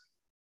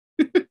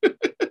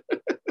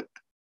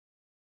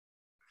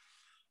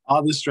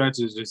 All the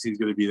stretches, just he's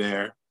going to be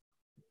there.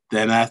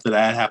 Then after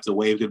that, have to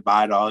wave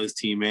goodbye to all his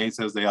teammates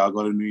as they all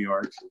go to New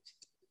York.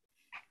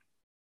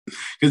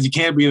 Because he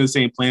can't be in the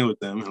same plane with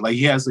them. Like,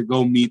 he has to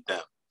go meet them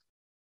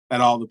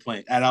at all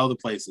the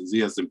places.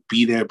 He has to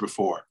be there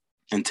before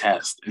and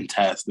test and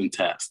test and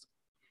test.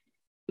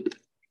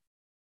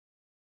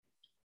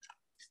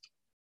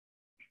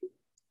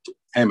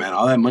 Hey, man,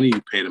 all that money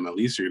you paid him, at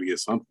least you're going to get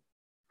something.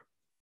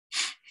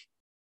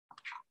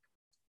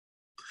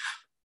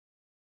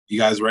 You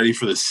guys ready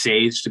for the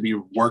Sage to be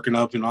working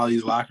up in all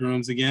these locker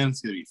rooms again?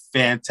 It's going to be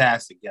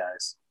fantastic,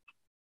 guys.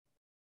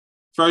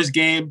 First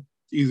game,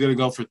 he's going to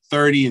go for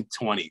 30 and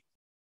 20.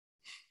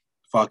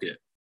 Fuck it.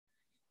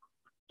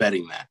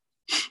 Betting that.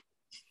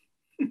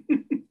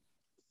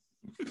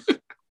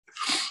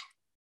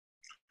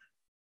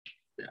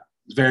 Yeah.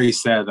 It's very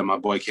sad that my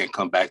boy can't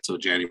come back till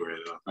January,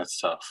 though. That's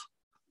tough.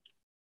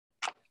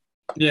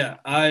 Yeah,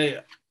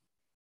 I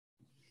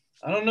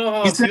don't know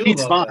how I feel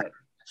he's about fine. that.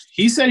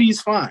 He said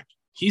he's fine.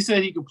 He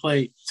said he could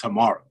play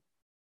tomorrow,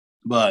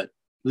 but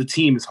the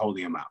team is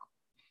holding him out.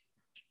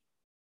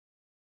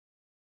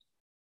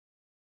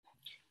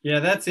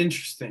 Yeah, that's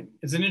interesting.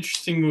 It's an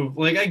interesting move.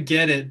 Like, I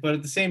get it, but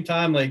at the same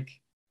time, like,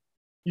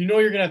 you're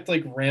going to have to,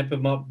 like, ramp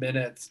him up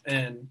minutes.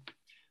 And,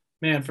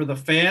 man, for the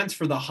fans,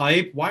 for the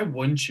hype, why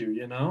wouldn't you,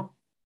 you know?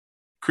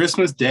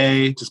 Christmas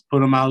Day, just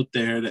put him out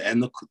there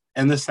to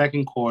end the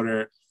second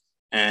quarter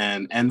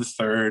and end the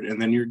third, and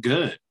then you're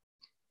good.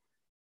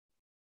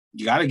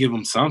 You got to give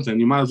him something.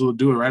 You might as well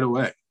do it right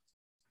away.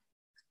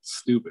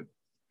 Stupid.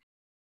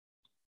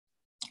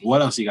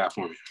 What else you got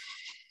for me?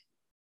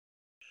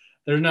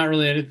 There's not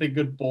really anything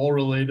good bowl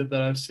related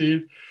that I've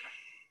seen.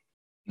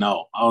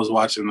 No, I was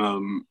watching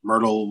the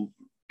Myrtle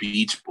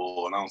Beach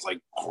Bowl, and I was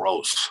like,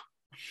 gross.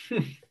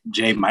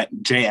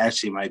 Jay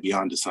actually might be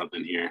onto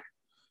something here.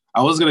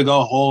 I was gonna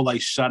go whole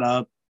like shut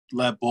up,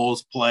 let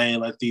Bulls play,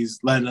 let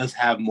us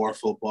have more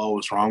football.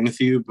 What's wrong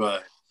with you?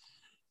 But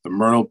the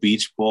Myrtle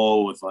Beach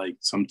Bowl with like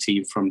some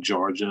team from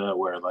Georgia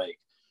where like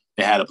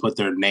they had to put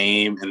their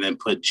name and then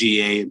put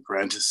GA in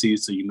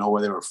parentheses so you know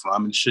where they were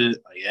from and shit.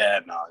 Like, yeah,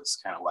 no, it's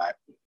kind of whack.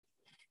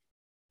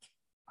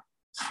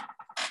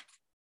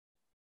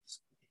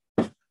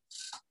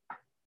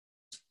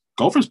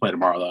 Gophers play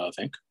tomorrow, though, I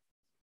think.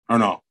 Or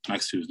no,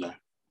 next Tuesday.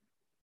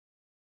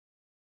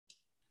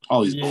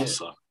 All these bowls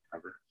suck.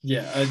 Ever.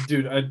 Yeah,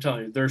 dude, I'm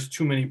telling you, there's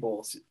too many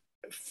bowls.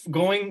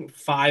 Going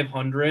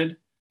 500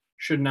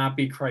 should not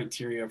be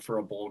criteria for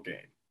a bowl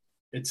game.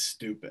 It's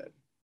stupid.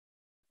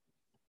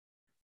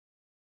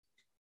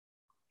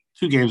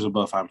 2 games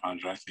above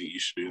 500, I think you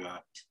should do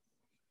that.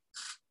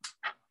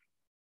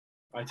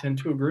 I tend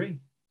to agree.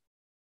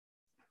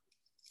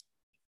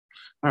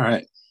 All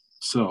right.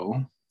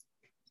 So,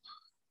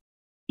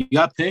 you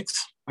got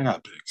picks? I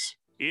got picks.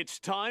 It's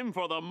time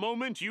for the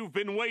moment you've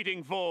been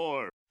waiting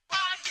for.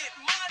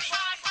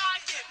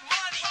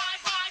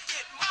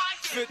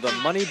 The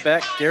Money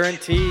Bet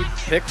Guarantee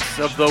Picks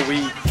of the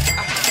Week.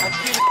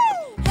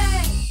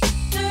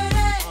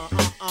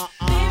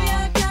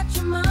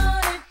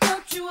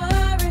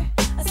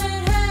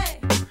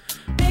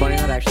 Money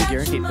not actually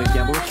guaranteed. Please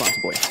gamble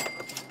responsibly.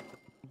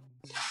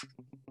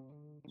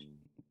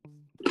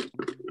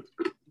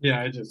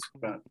 Yeah, I just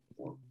got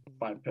 4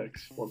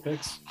 picks.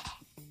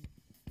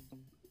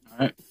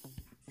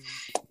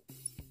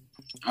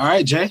 All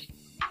right, Jay.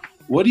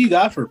 What do you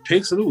got for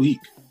picks of the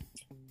week?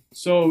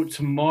 So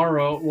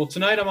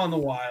tonight I'm on the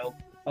Wild.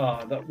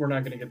 that we're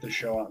not going to get the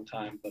show out in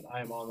time, but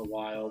I am on the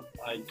Wild.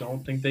 I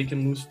don't think they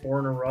can lose 4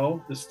 in a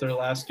row. This is their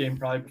last game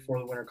probably before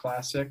the Winter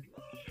Classic.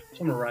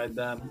 So I'm going to ride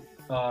them.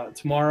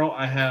 Tomorrow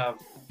I have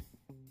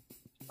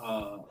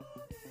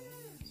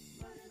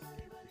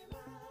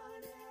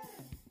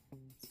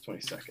it's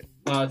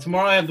 22nd.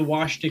 Tomorrow I have the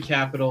Washington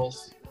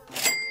Capitals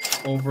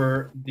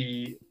over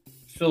the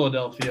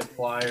Philadelphia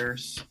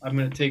Flyers. I'm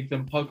going to take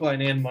them puck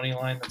line and money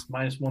line. That's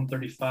minus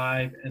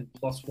 135 and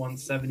plus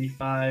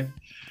 175.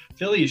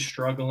 Philly is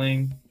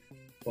struggling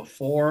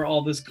before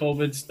all this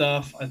COVID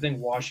stuff. I think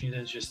Washington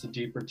is just a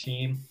deeper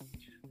team.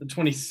 The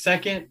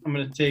 22nd, I'm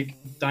going to take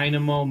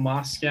Dynamo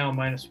Moscow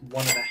minus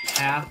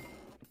 1.5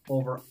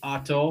 over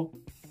Otto.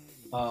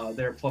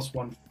 They're plus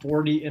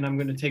 140. And I'm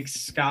going to take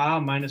SKA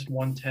minus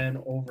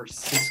 110 over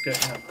Siska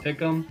in a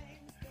pick'em.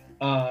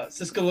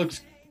 Siska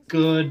looks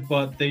good,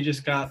 but they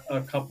just got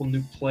a couple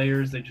new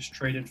players. They just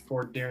traded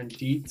for Darren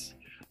Dietz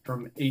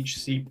from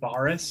HC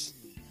Baris.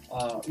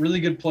 Really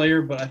good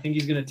player, but I think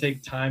he's going to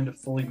take time to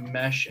fully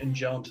mesh and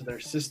gel into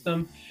their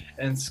system.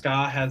 And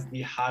SKA has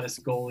the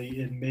hottest goalie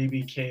in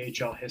maybe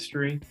KHL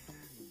history.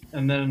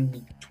 And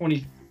then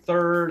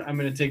 23rd, I'm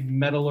going to take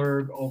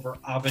Metallurg over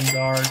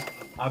Avangard.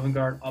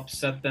 Avangard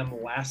upset them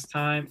last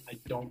time. I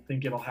don't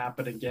think it'll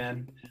happen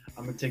again.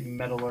 I'm going to take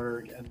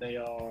Metallurg, and they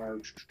are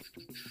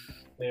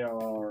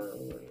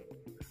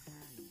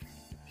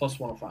plus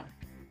 105.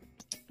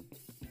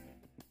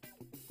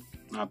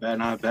 Not bad,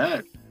 not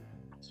bad.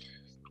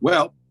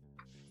 Well,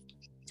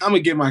 I'm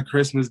going to get my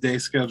Christmas Day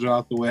schedule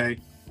out the way.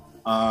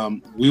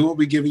 We will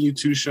be giving you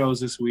 2 shows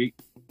this week.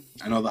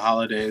 I know the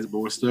holidays, but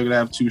we're still going to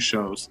have 2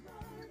 shows.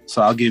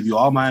 So I'll give you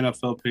all my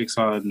NFL picks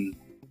on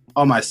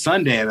all my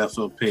Sunday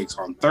NFL picks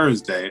on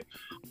Thursday.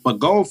 But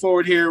going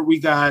forward here, I'm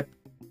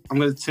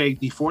going to take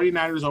the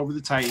 49ers over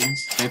the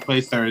Titans. They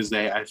play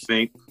Thursday, I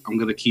think. I'm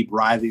going to keep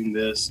riding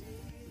this.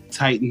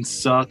 Titans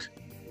suck.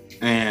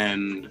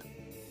 And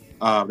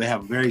they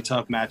have a very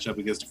tough matchup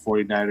against the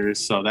 49ers.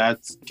 So that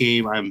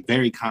game, I'm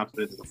very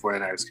confident that the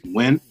 49ers can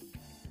win.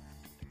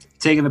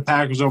 Taking the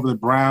Packers over the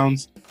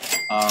Browns.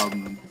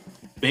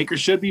 Baker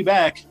should be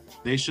back.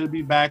 They should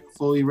be back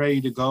fully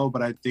ready to go,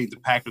 but I think the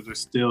Packers are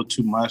still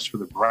too much for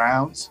the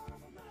Browns.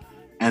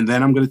 And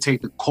then I'm going to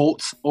take the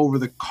Colts over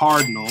the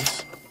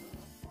Cardinals.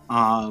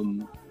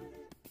 Cardinals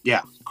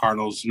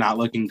not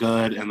looking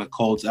good, and the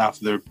Colts,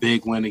 after their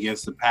big win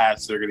against the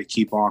Pats, they're going to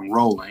keep on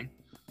rolling.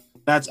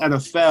 That's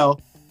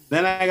NFL.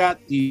 Then I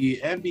got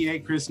the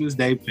NBA Christmas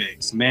Day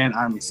picks. Man,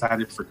 I'm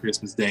excited for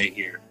Christmas Day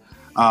here.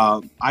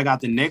 I got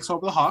the Knicks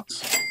over the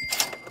Hawks.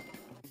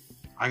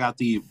 I got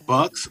the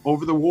Bucks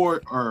over the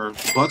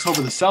Bucks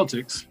over the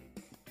Celtics.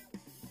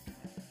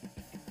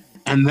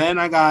 And then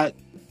I got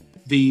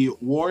the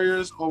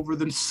Warriors over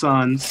the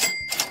Suns.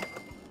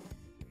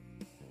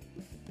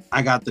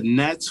 I got the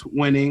Nets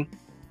winning,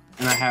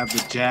 and I have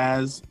the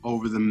Jazz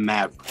over the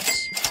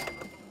Mavericks.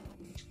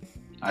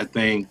 I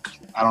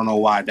don't know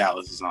why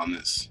Dallas is on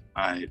this.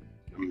 I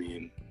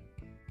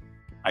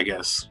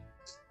guess,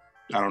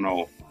 I don't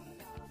know.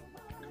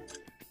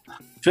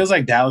 Feels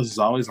like Dallas is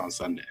always on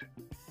Sunday.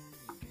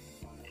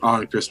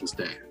 On Christmas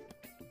Day.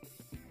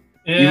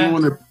 Yeah. Even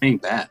when they're paying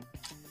bad.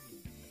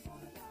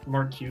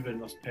 Mark Cuban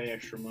must pay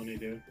extra money,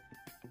 dude.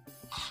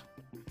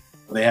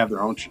 They have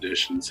their own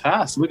traditions.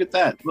 So look at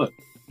that. Look.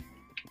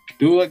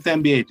 Do like the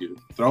NBA do.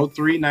 Throw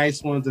 3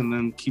 nice ones and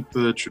then keep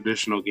the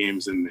traditional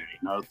games in there.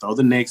 You know, throw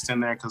the Knicks in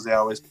there because they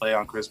always play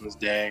on Christmas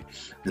Day,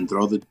 and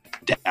throw the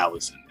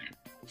Dallas in there.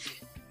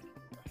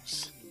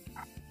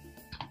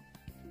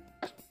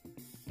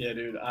 Yeah,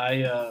 dude.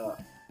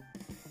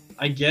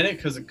 I get it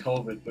because of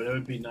COVID, but it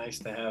would be nice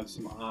to have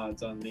some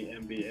odds on the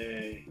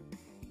NBA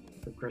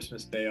for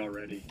Christmas Day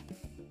already.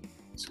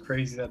 It's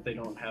crazy that they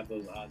don't have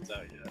those odds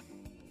out yet.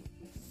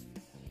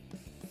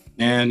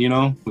 And, you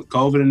know, with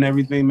COVID and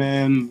everything,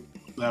 man,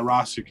 that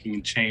roster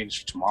can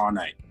change tomorrow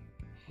night.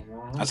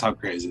 That's how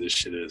crazy this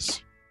shit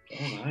is.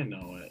 Don't I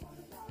know it?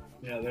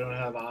 Yeah, they don't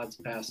have odds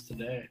past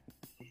today.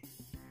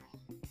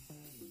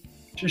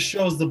 Just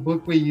shows the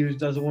book we use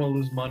doesn't want to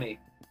lose money.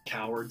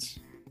 Cowards.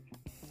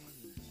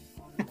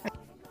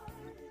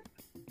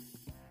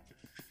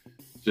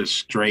 Just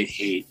straight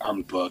hate on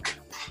the book.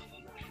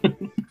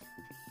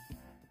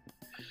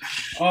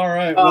 All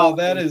right. Well,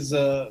 that is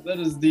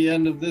the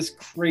end of this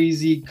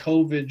crazy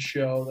COVID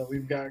show that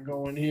we've got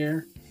going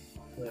here.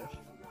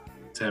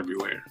 It's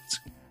everywhere.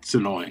 It's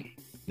annoying.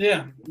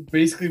 Yeah.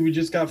 Basically, we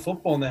just got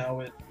football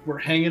now. We're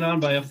hanging on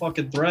by a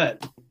fucking thread.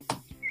 We're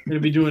gonna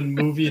be doing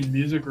movie and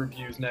music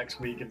reviews next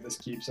week if this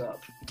keeps up.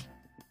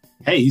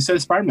 Hey, you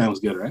said Spider-Man was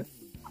good, right?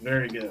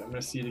 Very good. I'm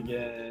gonna see it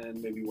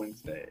again maybe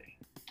Wednesday.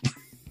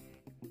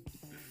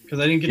 Because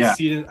I didn't get to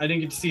see it. I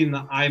didn't get to see it in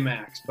the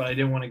IMAX, but I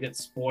didn't want to get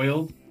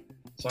spoiled,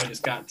 so I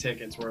just got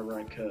tickets wherever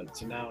I could.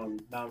 So now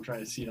I'm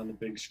trying to see it on the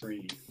big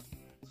screen.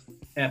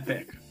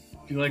 Epic.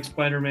 If you like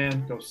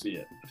Spider-Man, go see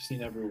it. I've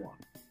seen every one.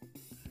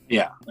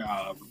 Yeah,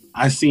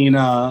 I've seen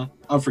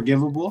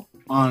Unforgivable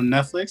on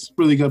Netflix.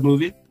 Really good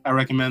movie. I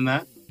recommend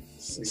that.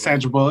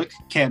 Sandra Bullock,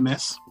 can't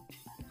miss.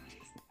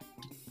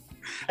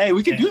 Hey,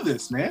 we can do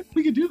this, man.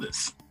 We can do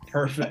this.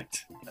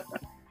 Perfect.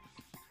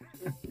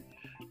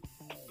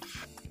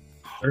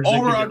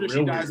 Over under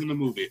she dies in the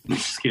movie. I'm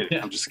just kidding.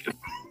 Yeah. I'm just kidding.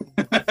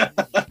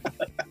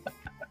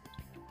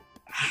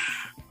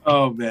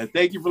 Oh man,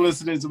 thank you for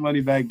listening to Money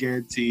Back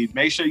Guaranteed.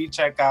 Make sure you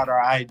check out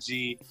our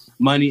IG,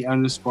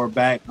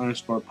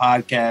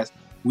 money_back_podcast.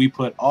 We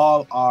put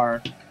all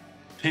our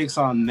picks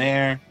on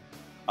there.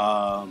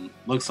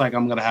 Looks like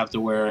I'm gonna have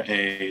to wear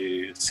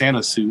a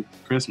Santa suit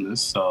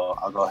Christmas, so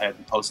I'll go ahead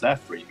and post that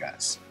for you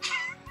guys.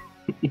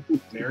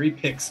 Merry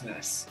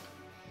Pixness.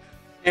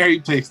 Merry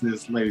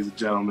Pixness, ladies and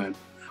gentlemen.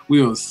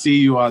 We will see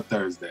you on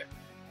Thursday.